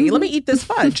recognize me. Let me eat this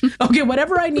fudge. Okay,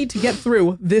 whatever I need to get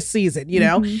through this season,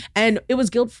 And it was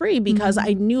guilt-free because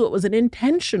I knew it was an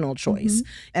intentional choice.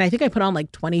 And I think I put on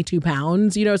like 22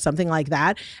 pounds, something like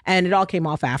that. And it all came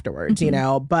off afterwards,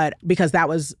 but because that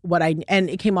was what and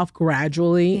it came off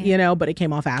gradually, but it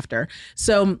came off after.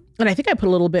 So, and I think I put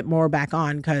a little bit more back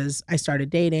on because I started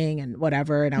dating and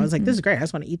whatever. And I was like, this is great. I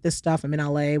just want to eat this stuff. I'm in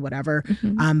LA, whatever.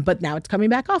 But now it's coming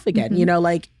back off again,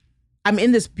 like I'm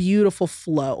in this beautiful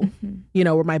flow,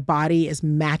 where my body is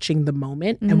matching the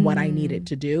moment and what I need it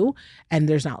to do. And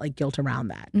there's not like guilt around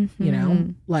that,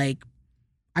 like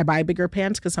I buy bigger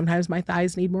pants because sometimes my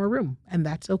thighs need more room and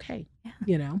that's okay,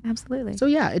 Absolutely. So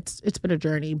yeah, it's been a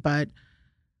journey, but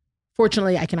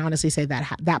fortunately I can honestly say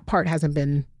that that part hasn't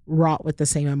been wrought with the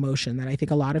same emotion that I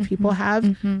think a lot of people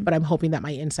have, but I'm hoping that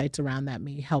my insights around that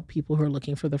may help people who are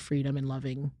looking for the freedom and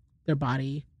loving their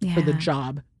body for the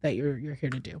job that you're here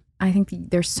to do. I think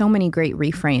there's so many great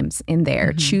reframes in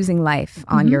there. Choosing life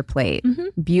on your plate.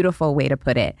 Beautiful way to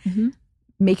put it.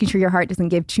 Making sure your heart doesn't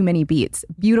give too many beats.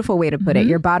 Beautiful way to put it.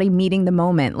 Your body meeting the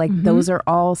moment. Like those are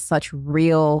all such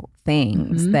real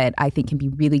things that I think can be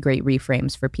really great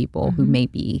reframes for people who may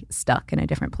be stuck in a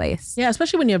different place. Yeah,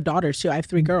 especially when you have daughters too. I have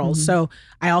 3 girls. So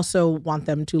I also want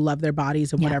them to love their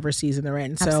bodies in whatever season they're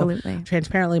in. So Absolutely.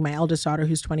 Transparently, my eldest daughter,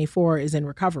 who's 24, is in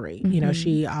recovery. You know,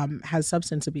 she has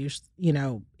substance abuse,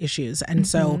 issues. And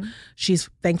so she's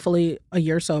thankfully a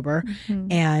year sober.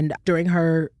 And during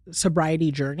her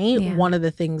sobriety journey, one of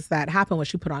the things that happened was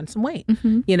she put on some weight,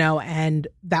 and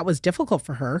that was difficult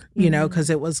for her, because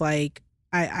it was like,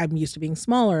 I'm used to being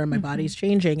smaller and my body's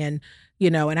changing. And,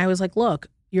 and I was like, look,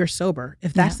 you're sober.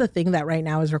 If that's the thing that right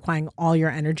now is requiring all your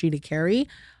energy to carry,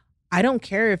 I don't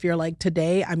care if you're like,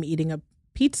 today I'm eating a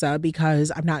pizza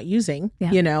because I'm not using,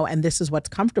 and this is what's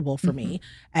comfortable for me.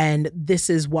 And this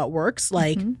is what works.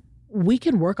 Like, we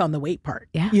can work on the weight part.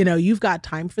 Yeah. You've got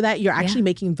time for that. You're actually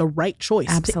making the right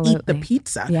choice to eat the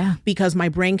pizza because my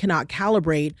brain cannot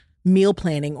calibrate meal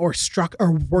planning or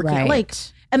working.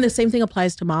 And the same thing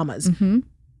applies to mamas.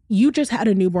 You just had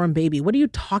a newborn baby. What are you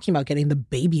talking about getting the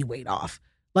baby weight off?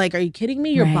 Like, are you kidding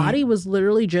me? Your body was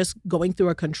literally just going through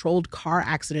a controlled car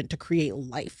accident to create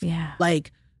life. Yeah.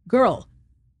 Like, girl,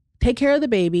 take care of the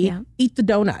baby, eat the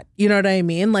donut. You know what I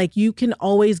mean? Like, you can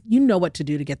always, what to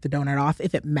do to get the donut off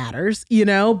if it matters,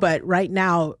 but right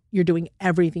now you're doing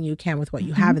everything you can with what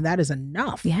you have. And that is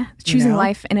enough. Yeah. Choosing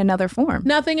life in another form.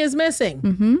 Nothing is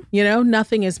missing.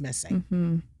 Nothing is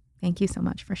missing. Thank you so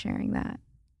much for sharing that.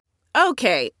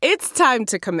 Okay, it's time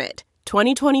to commit.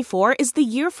 2024 is the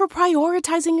year for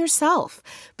prioritizing yourself.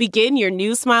 Begin your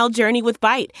new smile journey with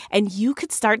Byte, and you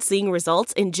could start seeing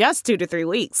results in just 2 to 3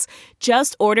 weeks.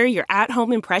 Just order your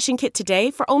at-home impression kit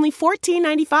today for only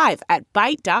 $14.95 at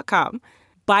Byte.com.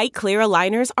 Byte clear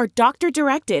aligners are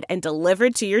doctor-directed and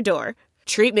delivered to your door.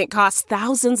 Treatment costs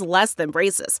thousands less than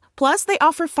braces. Plus, they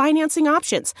offer financing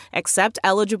options, accept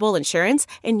eligible insurance,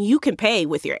 and you can pay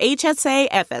with your HSA,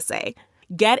 FSA.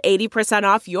 Get 80%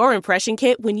 off your impression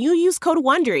kit when you use code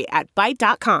WONDERY at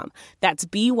Byte.com. That's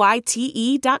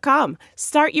BYTE.com.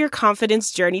 Start your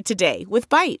confidence journey today with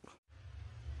Byte.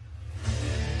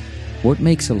 What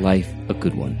makes a life a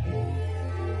good one?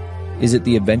 Is it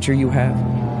the adventure you have?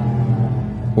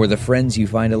 Or the friends you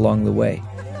find along the way?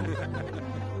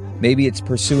 Maybe it's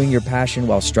pursuing your passion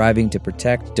while striving to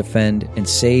protect, defend, and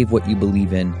save what you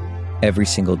believe in every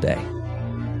single day.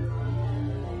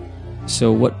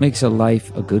 So what makes a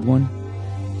life a good one?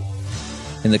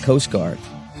 In the Coast Guard,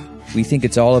 we think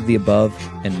it's all of the above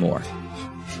and more.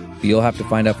 But you'll have to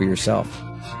find out for yourself.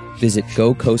 Visit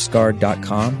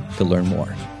gocoastguard.com to learn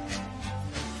more.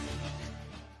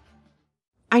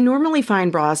 I normally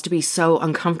find bras to be so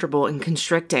uncomfortable and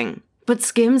constricting, but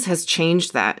Skims has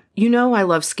changed that. I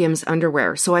love Skims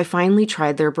underwear, so I finally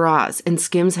tried their bras, and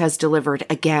Skims has delivered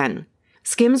again.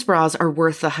 Skims bras are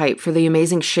worth the hype for the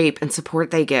amazing shape and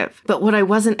support they give, but what I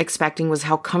wasn't expecting was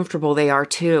how comfortable they are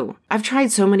too. I've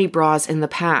tried so many bras in the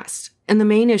past, and the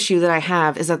main issue that I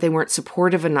have is that they weren't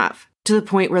supportive enough, to the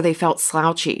point where they felt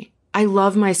slouchy. I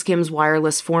love my Skims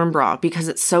wireless form bra because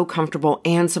it's so comfortable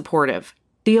and supportive.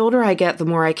 The older I get, the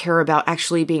more I care about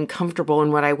actually being comfortable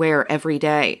in what I wear every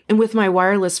day. And with my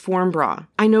wireless form bra,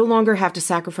 I no longer have to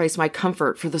sacrifice my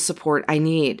comfort for the support I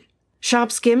need.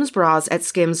 Shop Skims bras at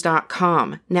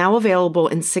skims.com, now available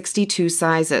in 62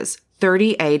 sizes,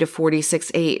 30A to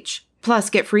 46H. Plus,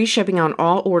 get free shipping on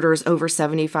all orders over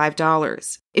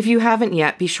 $75. If you haven't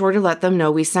yet, be sure to let them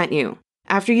know we sent you.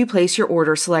 After you place your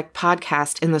order, select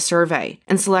podcast in the survey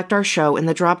and select our show in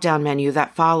the drop-down menu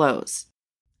that follows.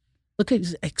 Look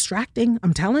at extracting.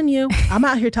 I'm telling you, I'm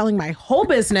out here telling my whole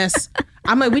business.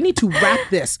 I'm like, we need to wrap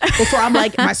this before I'm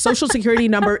like, my social security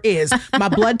number is, my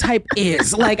blood type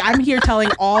is. Like, I'm here telling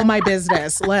all my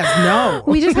business. Let's know.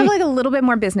 We just have like a little bit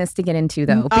more business to get into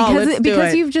though,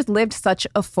 because you've just lived such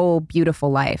a full,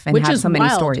 beautiful life and have so many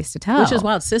stories to tell. Which is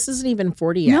wild. Sis isn't even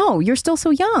 40 yet. No, you're still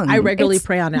so young. I regularly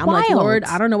pray on it. I'm like, Lord,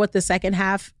 I don't know what the second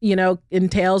half,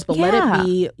 entails, but let it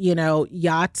be,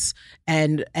 yachts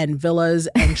and villas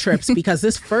and trips, because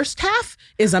this first half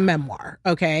is a memoir.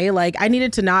 Okay. Like, I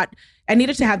needed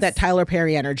to have that Tyler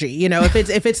Perry energy.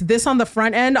 If it's this on the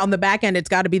front end, on the back end, it's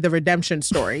got to be the redemption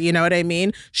story. You know what I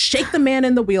mean? Shake the man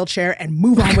in the wheelchair and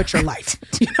move on with your life.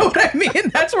 You know what I mean?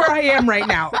 That's where I am right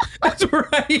now. That's where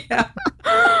I am.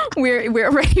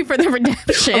 We're ready for the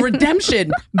redemption. A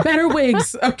redemption. Better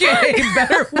wigs. Okay.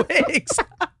 Better wigs.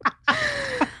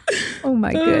 Oh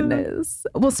my goodness.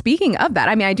 Well, speaking of that,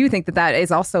 I do think that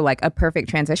is also like a perfect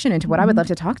transition into what I would love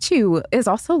to talk to is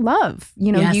also love.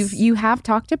 You have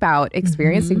talked about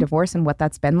experiencing divorce and what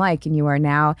that's been like, and you are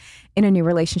now in a new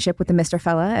relationship with the Mr.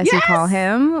 Fella, as you call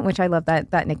him, which I love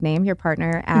that nickname, your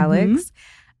partner, Alex.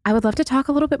 I would love to talk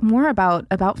a little bit more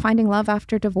about finding love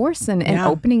after divorce and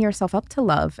opening yourself up to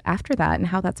love after that and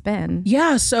how that's been.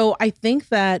 Yeah. So I think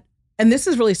that, and this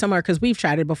is really similar because we've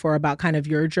chatted before about kind of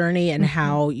your journey and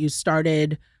how you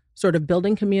started sort of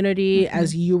building community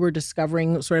as you were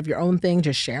discovering sort of your own thing,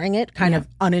 just sharing it kind of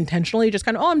unintentionally, just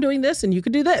kind of, I'm doing this and you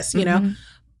could do this, you know,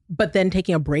 but then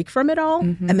taking a break from it all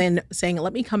and then saying,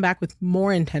 let me come back with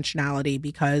more intentionality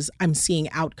because I'm seeing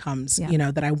outcomes, you know,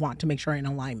 that I want to make sure are in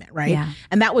alignment. Right. Yeah.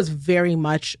 And that was very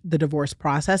much the divorce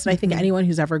process. And I think anyone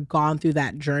who's ever gone through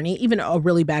that journey, even a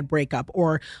really bad breakup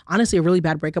or honestly a really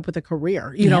bad breakup with a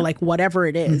career, you know, like whatever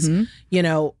it is, you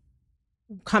know,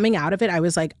 coming out of it, I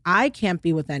was like, I can't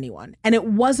be with anyone. And it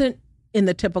wasn't in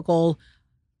the typical,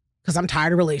 because I'm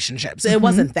tired of relationships. It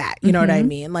wasn't that, you know what I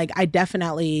mean? Like I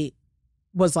definitely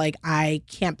was like, I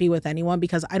can't be with anyone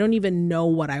because I don't even know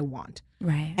what I want.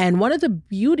 Right. And one of the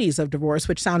beauties of divorce,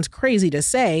 which sounds crazy to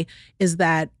say, is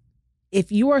that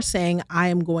if you are saying I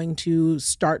am going to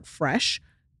start fresh,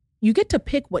 you get to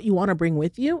pick what you want to bring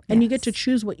with you and you get to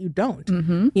choose what you don't,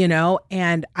 you know?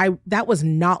 And that was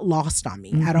not lost on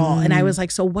me at all. And I was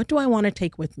like, so what do I want to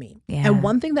take with me? Yeah. And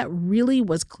one thing that really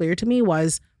was clear to me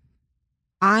was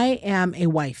I am a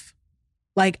wife.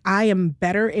 Like I am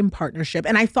better in partnership.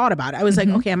 And I thought about it. I was like,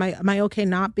 okay, am I okay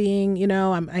not being, you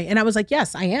know, and I was like,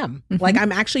 yes, I am. Like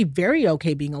I'm actually very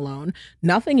okay being alone.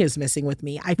 Nothing is missing with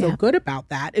me. I feel good about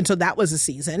that. And so that was a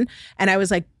season. And I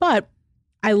was like, but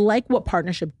I like what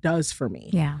partnership does for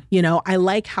me. Yeah. You know, I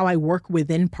like how I work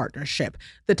within partnership.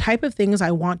 The type of things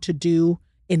I want to do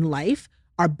in life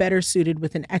are better suited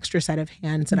with an extra set of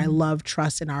hands that I love,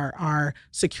 trust, and are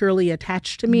securely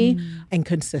attached to me and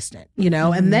consistent, you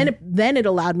know? And then it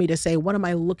allowed me to say, what am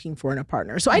I looking for in a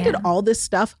partner? So I did all this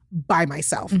stuff by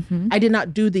myself. I did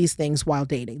not do these things while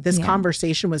dating. This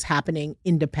conversation was happening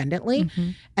independently.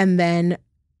 And then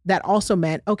that also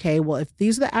meant, okay, well, if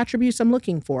these are the attributes I'm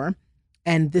looking for,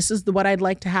 and this is what I'd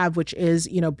like to have, which is,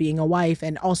 you know, being a wife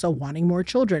and also wanting more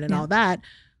children and all that,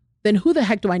 then who the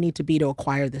heck do I need to be to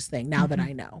acquire this thing now that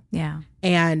I know? Yeah.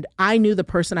 And I knew the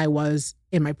person I was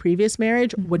in my previous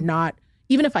marriage would not,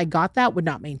 even if I got that, would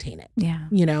not maintain it. Yeah.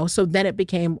 You know, so then it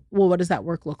became, well, what does that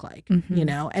work look like? You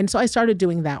know? And so I started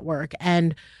doing that work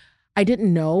and I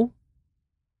didn't know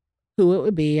who it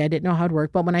would be. I didn't know how it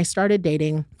worked. But when I started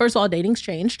dating, first of all, dating's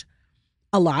changed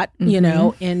a lot. You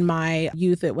know, in my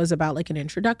youth, it was about like an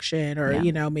introduction or,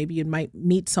 you know, maybe you might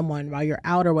meet someone while you're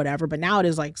out or whatever. But now it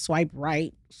is like swipe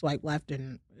right, swipe left.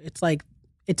 And it's like,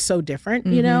 it's so different,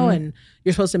 you know, and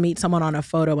you're supposed to meet someone on a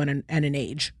photo and an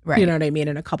age, you know what I mean?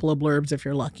 And a couple of blurbs if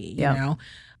you're lucky, you know,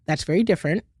 that's very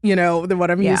different, you know, than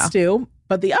what I'm used to.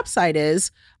 But the upside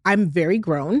is I'm very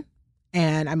grown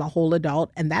and I'm a whole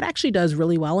adult. And that actually does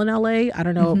really well in LA. I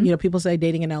don't know, you know, people say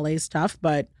dating in LA is tough,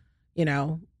 but, you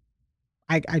know,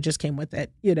 I just came with it,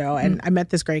 you know, and I met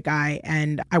this great guy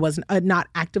and I wasn't not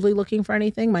actively looking for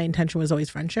anything. My intention was always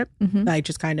friendship. I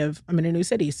just kind of, I'm in a new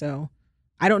city, so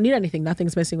I don't need anything.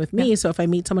 Nothing's missing with me. So if I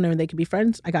meet someone and they could be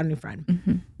friends, I got a new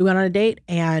friend. We went on a date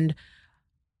and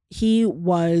he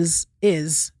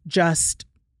is just,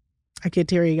 I could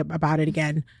tell you about it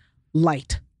again,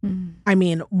 light. I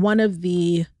mean, one of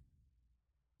the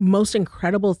most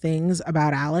incredible things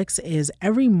about Alex is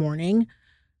every morning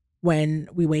when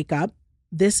we wake up,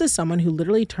 this is someone who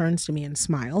literally turns to me and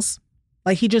smiles.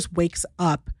 Like he just wakes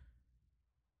up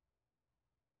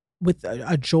with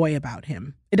a joy about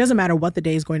him. It doesn't matter what the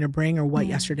day is going to bring or what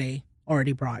yesterday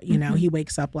already brought. You know, he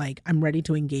wakes up like, I'm ready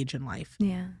to engage in life.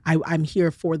 Yeah. I'm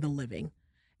here for the living.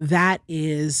 That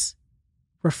is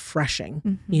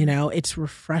refreshing. You know, it's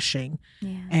refreshing.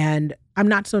 Yeah. And I'm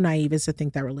not so naive as to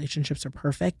think that relationships are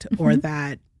perfect or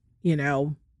that, you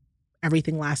know,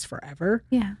 everything lasts forever.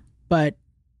 Yeah. But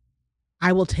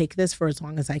I will take this for as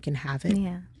long as I can have it.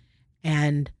 Yeah.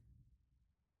 And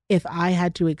if I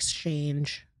had to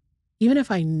exchange, even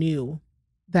if I knew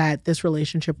that this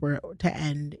relationship were to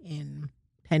end in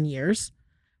 10 years,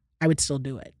 I would still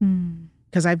do it.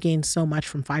 Because I've gained so much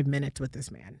from 5 minutes with this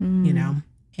man, you know,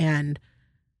 and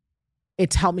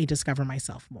it's helped me discover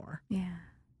myself more. Yeah.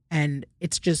 And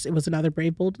it was another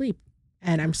brave, bold leap.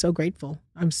 And I'm so grateful.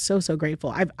 I'm so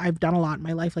grateful. I've done a lot in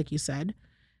my life, like you said,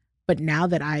 but now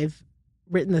that I've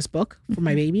written this book for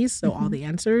my babies, so all the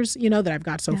answers, you know, that I've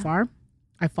got so far,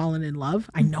 I've fallen in love.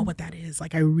 I know what that is.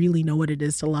 Like I really know what it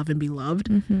is to love and be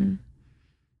loved.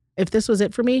 If this was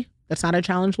it for me, that's not a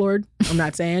challenge, Lord. I'm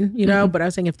not saying, you know, but I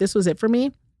was saying if this was it for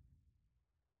me,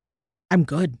 I'm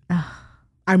good.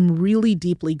 I'm really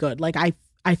deeply good. Like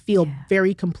I feel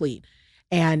very complete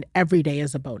and every day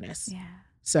is a bonus.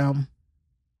 So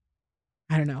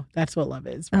I don't know. That's what love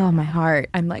is. Oh, my heart.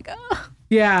 I'm like, oh.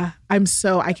 Yeah.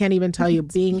 I can't even tell you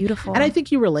being beautiful. And I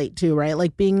think you relate too, right?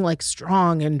 Like being like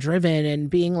strong and driven and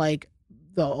being like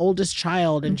the oldest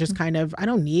child and just kind of, I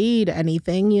don't need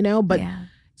anything, but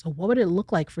so what would it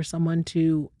look like for someone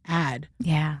to add?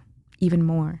 Yeah. Even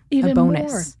more. Even a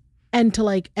bonus. More.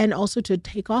 And and also to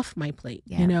take off my plate,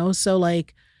 So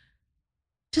like,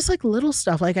 just like little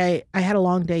stuff. Like I had a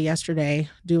long day yesterday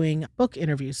doing book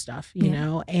interview stuff, you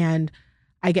know, and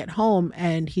I get home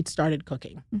and he'd started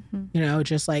cooking,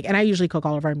 just like, and I usually cook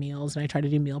all of our meals and I try to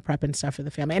do meal prep and stuff for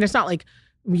the family. And it's not like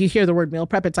you hear the word meal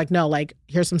prep, it's like, no, like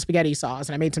here's some spaghetti sauce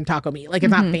and I made some taco meat. Like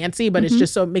it's not fancy, but it's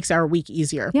just so it makes our week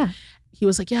easier. Yeah. He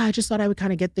was like, yeah, I just thought I would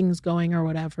kind of get things going or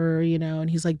whatever, and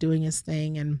he's like doing his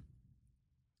thing. And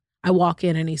I walk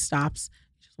in and he stops,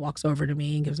 he just walks over to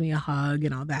me and gives me a hug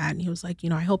and all that. And he was like,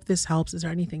 I hope this helps. Is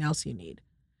there anything else you need?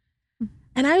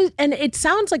 And it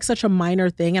sounds like such a minor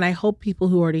thing. And I hope people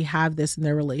who already have this in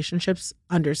their relationships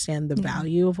understand the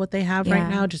value of what they have right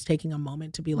now. Just taking a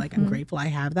moment to be like, I'm grateful I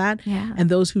have that. Yeah. And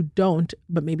those who don't,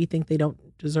 but maybe think they don't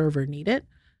deserve or need it,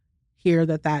 hear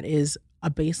that is a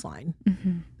baseline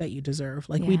that you deserve.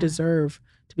 Like we deserve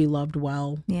to be loved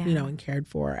well, and cared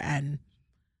for. And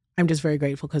I'm just very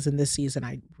grateful because in this season,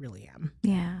 I really am.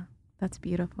 Yeah. That's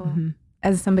beautiful.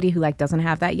 As somebody who like doesn't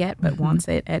have that yet but wants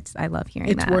it, I love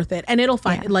hearing that. It's worth it. And it'll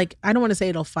find like, I don't want to say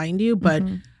it'll find you, but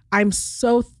I'm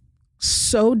so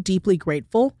deeply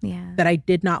grateful that I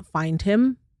did not find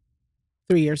him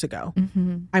 3 years ago.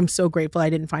 I'm so grateful I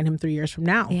didn't find him 3 years from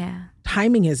now. Yeah.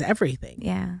 Timing is everything.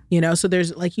 Yeah. So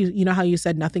there's like, you know how you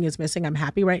said nothing is missing. I'm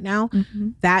happy right now.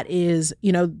 That is,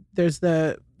 there's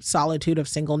the solitude of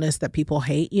singleness that people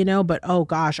hate, but oh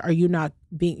gosh, are you not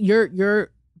being, your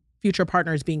future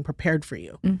partner is being prepared for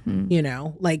you,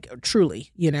 like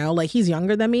truly, like he's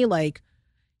younger than me. Like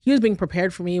he was being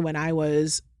prepared for me when I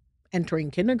was entering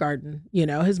kindergarten,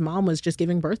 his mom was just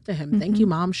giving birth to him. Thank you,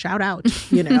 Mom. Shout out,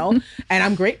 and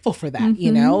I'm grateful for that,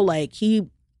 like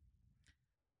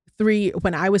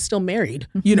when I was still married,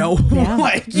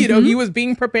 like, he was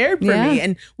being prepared for me.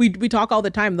 And we talk all the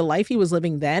time, the life he was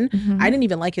living then, I didn't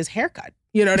even like his haircut.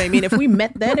 You know what I mean? If we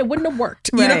met then, it wouldn't have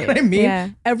worked. You know what I mean? Yeah.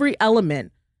 Every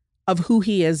element of who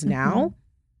he is now,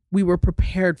 we were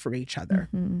prepared for each other,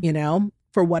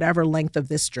 for whatever length of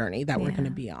this journey that we're going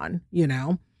to be on,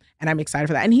 and I'm excited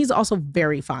for that. And he's also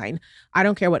very fine. I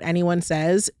don't care what anyone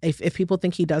says. If people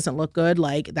think he doesn't look good,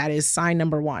 like that is sign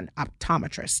number one,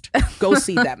 optometrist. Go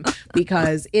see them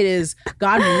because it is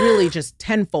God really just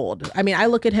tenfold. I mean, I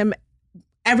look at him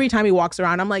every time he walks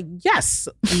around. I'm like, yes,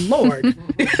 Lord,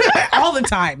 all the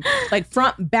time, like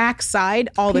front, back, side,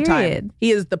 all the time. He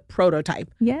is the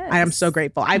prototype. Yes. I am so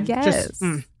grateful. I'm just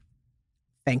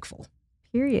thankful.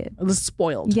 Period. I was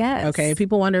spoiled. Yes. Okay.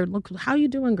 People wonder, look, how you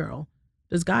doing, girl?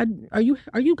 Does God, are you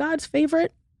God's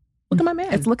favorite? Look at my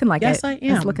man. It's looking like yes, it. Yes, I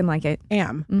am. It's looking like it.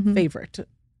 Favorite.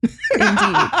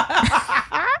 Indeed.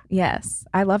 Yes.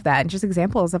 I love that. And just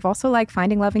examples of also like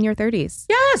finding love in your 30s.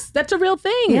 Yes. That's a real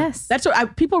thing. Yes. That's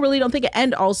what people really don't think.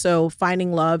 And also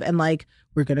finding love and like,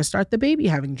 we're going to start the baby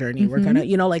having journey. We're going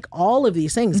to, like all of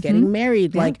these things, getting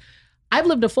married, like I've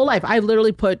lived a full life. I've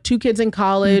literally put 2 kids in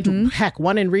college, heck,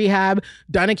 1 in rehab,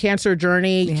 done a cancer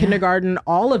journey, kindergarten,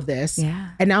 all of this. Yeah.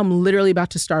 And now I'm literally about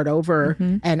to start over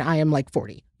and I am like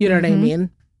 40. You know what I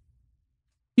mean?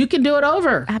 You can do it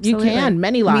over. Absolutely. You can.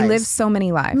 Many lives. We live so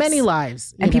many lives. Many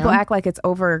lives. And people act like it's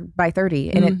over by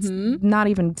 30 and it's not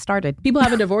even started. People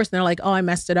have a divorce and they're like, oh, I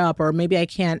messed it up. Or maybe I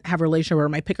can't have a relationship or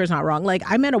my picker's not wrong. Like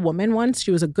I met a woman once.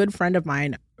 She was a good friend of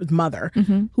mine, mother,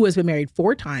 who has been married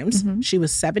 4 times. She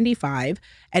was 75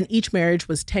 and each marriage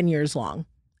was 10 years long.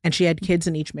 And she had kids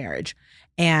in each marriage.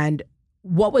 And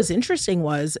what was interesting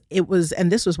was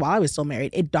and this was while I was still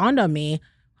married, it dawned on me,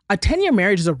 a 10-year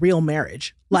marriage is a real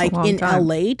marriage. Like in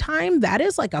LA time, that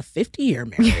is like a 50-year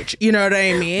marriage. You know what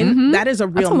I mean? That is a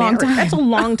real marriage. That's a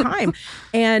long time.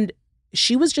 And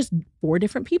she was just 4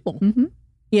 different people,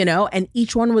 and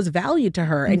each one was valued to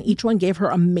her and each one gave her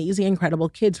amazing, incredible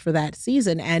kids for that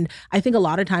season. And I think a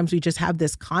lot of times we just have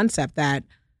this concept that,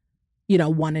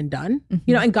 one and done,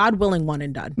 and God willing, one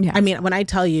and done. Yes. I mean, when I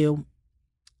tell you,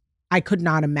 I could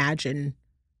not imagine,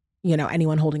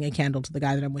 anyone holding a candle to the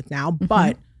guy that I'm with now,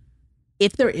 but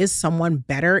if there is someone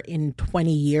better in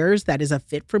 20 years that is a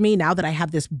fit for me, now that I have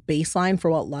this baseline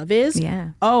for what love is,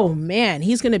 oh man,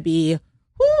 he's going to be,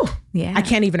 I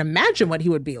can't even imagine what he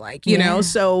would be like, you know?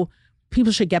 So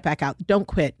people should get back out. Don't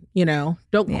quit,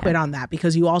 don't quit on that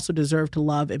because you also deserve to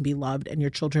love and be loved and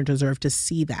your children deserve to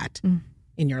see that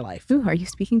in your life. Ooh, are you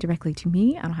speaking directly to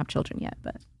me? I don't have children yet,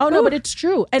 but no, but it's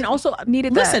true. And also,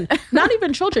 listen, that. not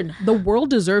even children. The world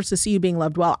deserves to see you being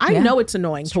loved well. I know it's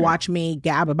annoying to watch me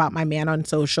gab about my man on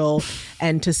social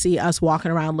and to see us walking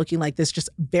around looking like this just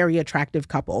very attractive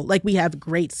couple. Like, we have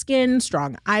great skin,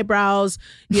 strong eyebrows,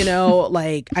 you know,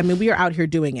 like, I mean, we are out here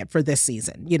doing it for this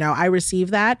season. You know, I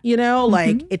receive that, you know,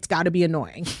 like, it's got to be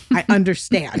annoying. I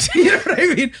understand. You know what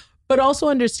I mean? But also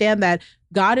understand that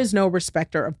God is no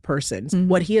respecter of persons.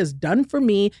 What he has done for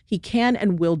me, he can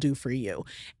and will do for you.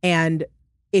 And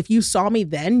if you saw me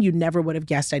then, you never would have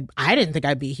guessed I didn't think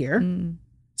I'd be here.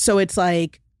 So it's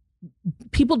like,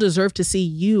 people deserve to see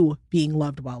you being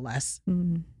loved well, Les.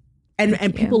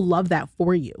 And people love that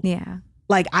for you. Yeah.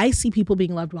 Like, I see people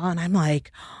being loved well and I'm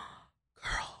like,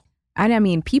 girl. And I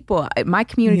mean, people, my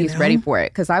community is ready for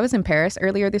it, because I was in Paris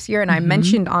earlier this year and I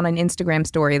mentioned on an Instagram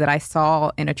story that I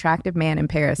saw an attractive man in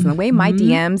Paris, and the way my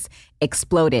DMs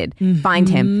exploded. Find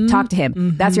him, talk to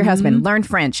him. That's your husband. Learn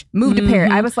French. Move to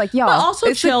Paris. I was like, y'all. But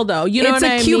also chill though. You know what I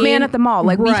mean? It's a cute man at the mall.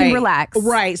 Like, we can relax.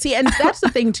 Right. See, and that's the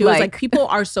thing too, is like, people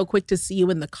are so quick to see you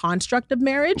in the construct of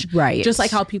marriage. Right. Just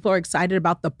like how people are excited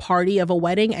about the party of a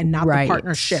wedding and not the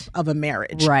partnership of a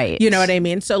marriage. Right. You know what I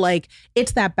mean? So like,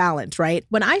 it's that balance, right?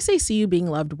 When I say see you being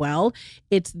loved well,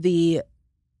 it's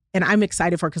and I'm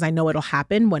excited for it because I know it'll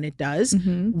happen when it does,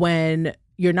 when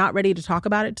you're not ready to talk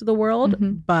about it to the world,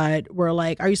 but we're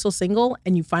like, are you still single?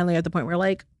 And you finally are at the point where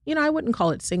like, you know, I wouldn't call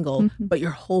it single, but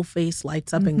your whole face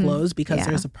lights up and glows because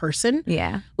there's a person.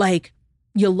 Yeah. Like,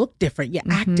 you look different, you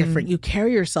act different, you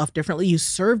carry yourself differently, you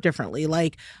serve differently.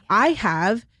 Like, I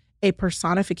have a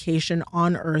personification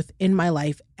on earth in my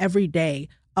life every day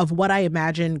of what I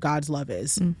imagine God's love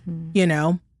is, you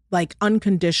know? Like,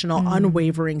 unconditional,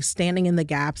 unwavering, standing in the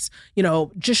gaps, you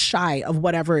know, just shy of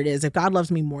whatever it is. If God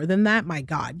loves me more than that, my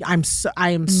God, I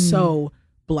am so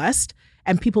blessed,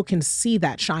 and people can see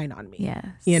that shine on me. Yes.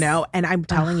 You know, and I'm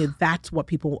telling you, that's what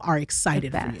people are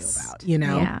excited for you about, you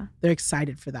know? Yeah. They're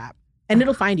excited for that. And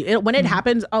it'll find you. When it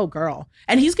happens, oh, girl.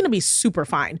 And he's going to be super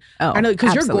fine. Oh, I know,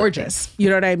 because you're absolutely. gorgeous. You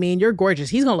know what I mean? You're gorgeous.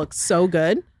 He's going to look so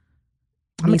good.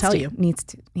 I'm going to tell you. Needs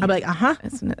to. I'm like,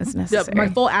 It's necessary. My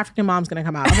full African mom's going to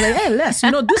come out. I'm like, hey, Les, you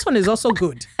know, this one is also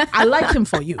good. I like him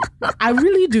for you. I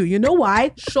really do. You know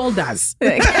why? Shoulders.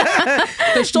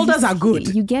 The shoulders are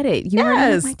good. You get it.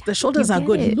 Yes, the shoulders are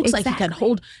good. He looks like he can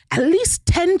hold at least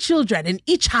 10 children in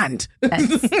each hand.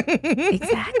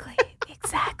 Exactly.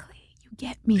 You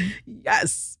get me.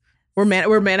 Yes. We're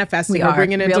manifesting. We're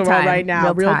bringing it into the world right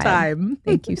now. Real time.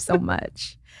 Thank you so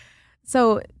much.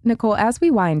 So, Nicole, as we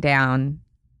wind down,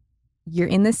 you're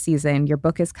in this season. Your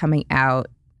book is coming out.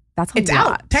 That's a lot. It's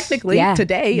out. Technically,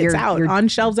 today it's out on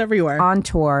shelves everywhere. On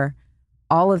tour,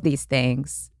 all of these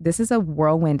things. This is a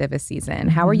whirlwind of a season.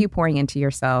 How are you pouring into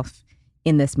yourself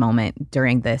in this moment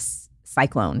during this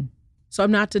cyclone? So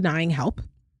I'm not denying help,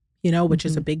 you know, which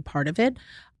is a big part of it.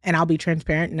 And I'll be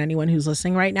transparent, and anyone who's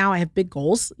listening right now, I have big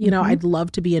goals. You know, I'd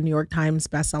love to be a New York Times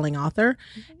bestselling author.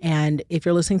 And if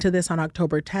you're listening to this on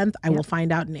October 10th, I will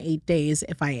find out in 8 days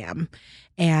if I am.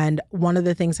 And one of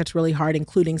the things that's really hard,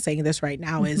 including saying this right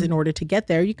now, is in order to get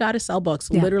there, you got to sell books.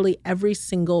 Literally every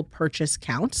single purchase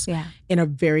counts in a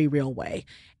very real way.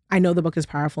 I know the book is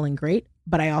powerful and great,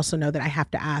 but I also know that I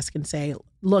have to ask and say,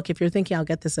 look, if you're thinking I'll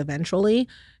get this eventually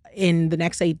in the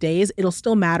next 8 days, it'll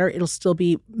still matter. It'll still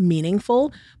be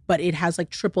meaningful, but it has like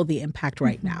triple the impact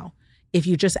right now. If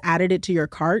you just added it to your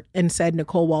cart and said,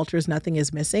 Nicole Walters, nothing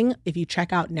is missing. If you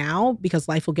check out now, because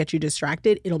life will get you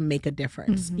distracted, it'll make a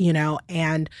difference, you know?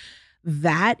 And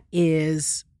that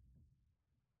is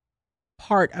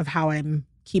part of how I'm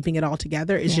keeping it all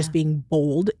together, is just being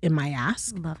bold in my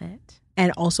ask. Love it.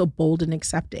 And also bold and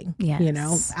accepting. Yes. You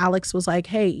know, Alex was like,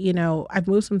 hey, you know, I've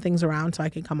moved some things around so I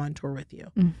can come on tour with you.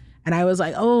 And I was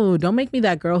like, oh, don't make me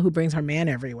that girl who brings her man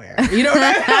everywhere. You know what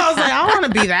I mean? I was like, I want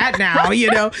to be that now, you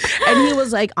know? And he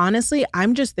was like, honestly,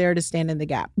 I'm just there to stand in the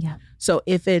gap. Yeah. So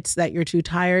if it's that you're too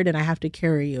tired and I have to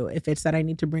carry you, if it's that I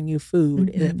need to bring you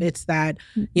food, if it's that,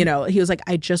 you know, he was like,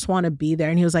 I just want to be there.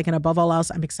 And he was like, and above all else,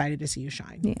 I'm excited to see you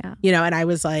shine. Yeah. You know, and I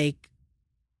was like,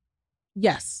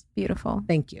 yes. Beautiful.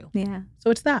 Thank you. Yeah.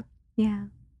 So it's that. Yeah.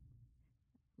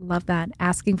 Love that.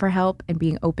 Asking for help and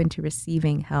being open to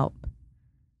receiving help.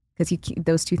 Because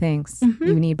those two things,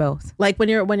 you need both. Like when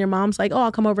your mom's like, oh,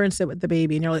 I'll come over and sit with the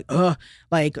baby. And you're like, oh,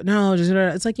 like, no.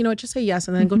 It's like, you know what, just say yes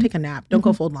and then go take a nap. Don't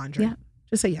go fold laundry. Yeah.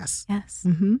 Just say yes. Yes.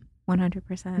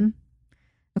 100%.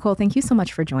 Nicole, thank you so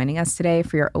much for joining us today,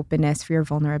 for your openness, for your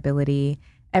vulnerability,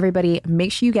 Everybody,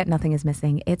 make sure you get Nothing is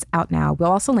Missing. It's out now.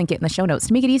 We'll also link it in the show notes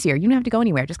to make it easier. You don't have to go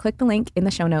anywhere. Just click the link in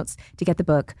the show notes to get the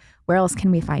book. Where else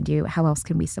can we find you? How else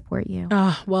can we support you?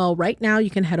 Well, right now you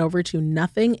can head over to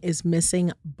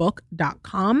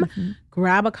nothingismissingbook.com,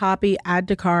 grab a copy, add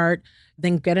to cart,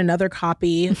 then get another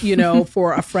copy,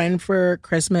 for a friend for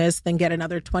Christmas, then get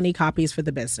another 20 copies for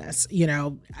the business.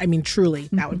 Truly,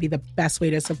 that would be the best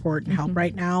way to support and help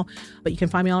right now. But you can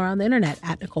find me all around the internet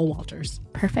at Nicole Walters.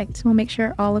 Perfect. We'll make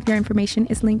sure all of your information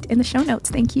is linked in the show notes.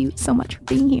 Thank you so much for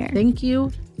being here. Thank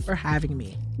you for having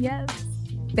me. Yes.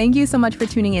 Thank you so much for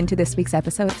tuning in to this week's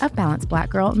episode of Balanced Black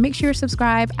Girl. Make sure you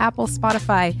subscribe, Apple,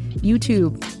 Spotify,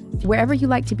 YouTube, wherever you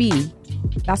like to be.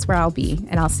 That's where I'll be,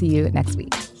 and I'll see you next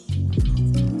week.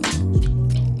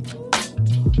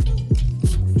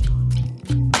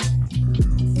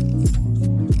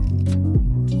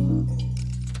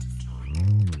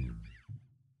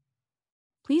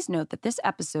 Please note that this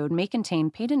episode may contain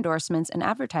paid endorsements and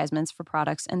advertisements for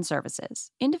products and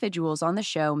services. Individuals on the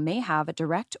show may have a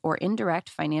direct or indirect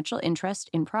financial interest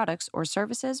in products or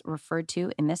services referred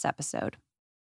to in this episode.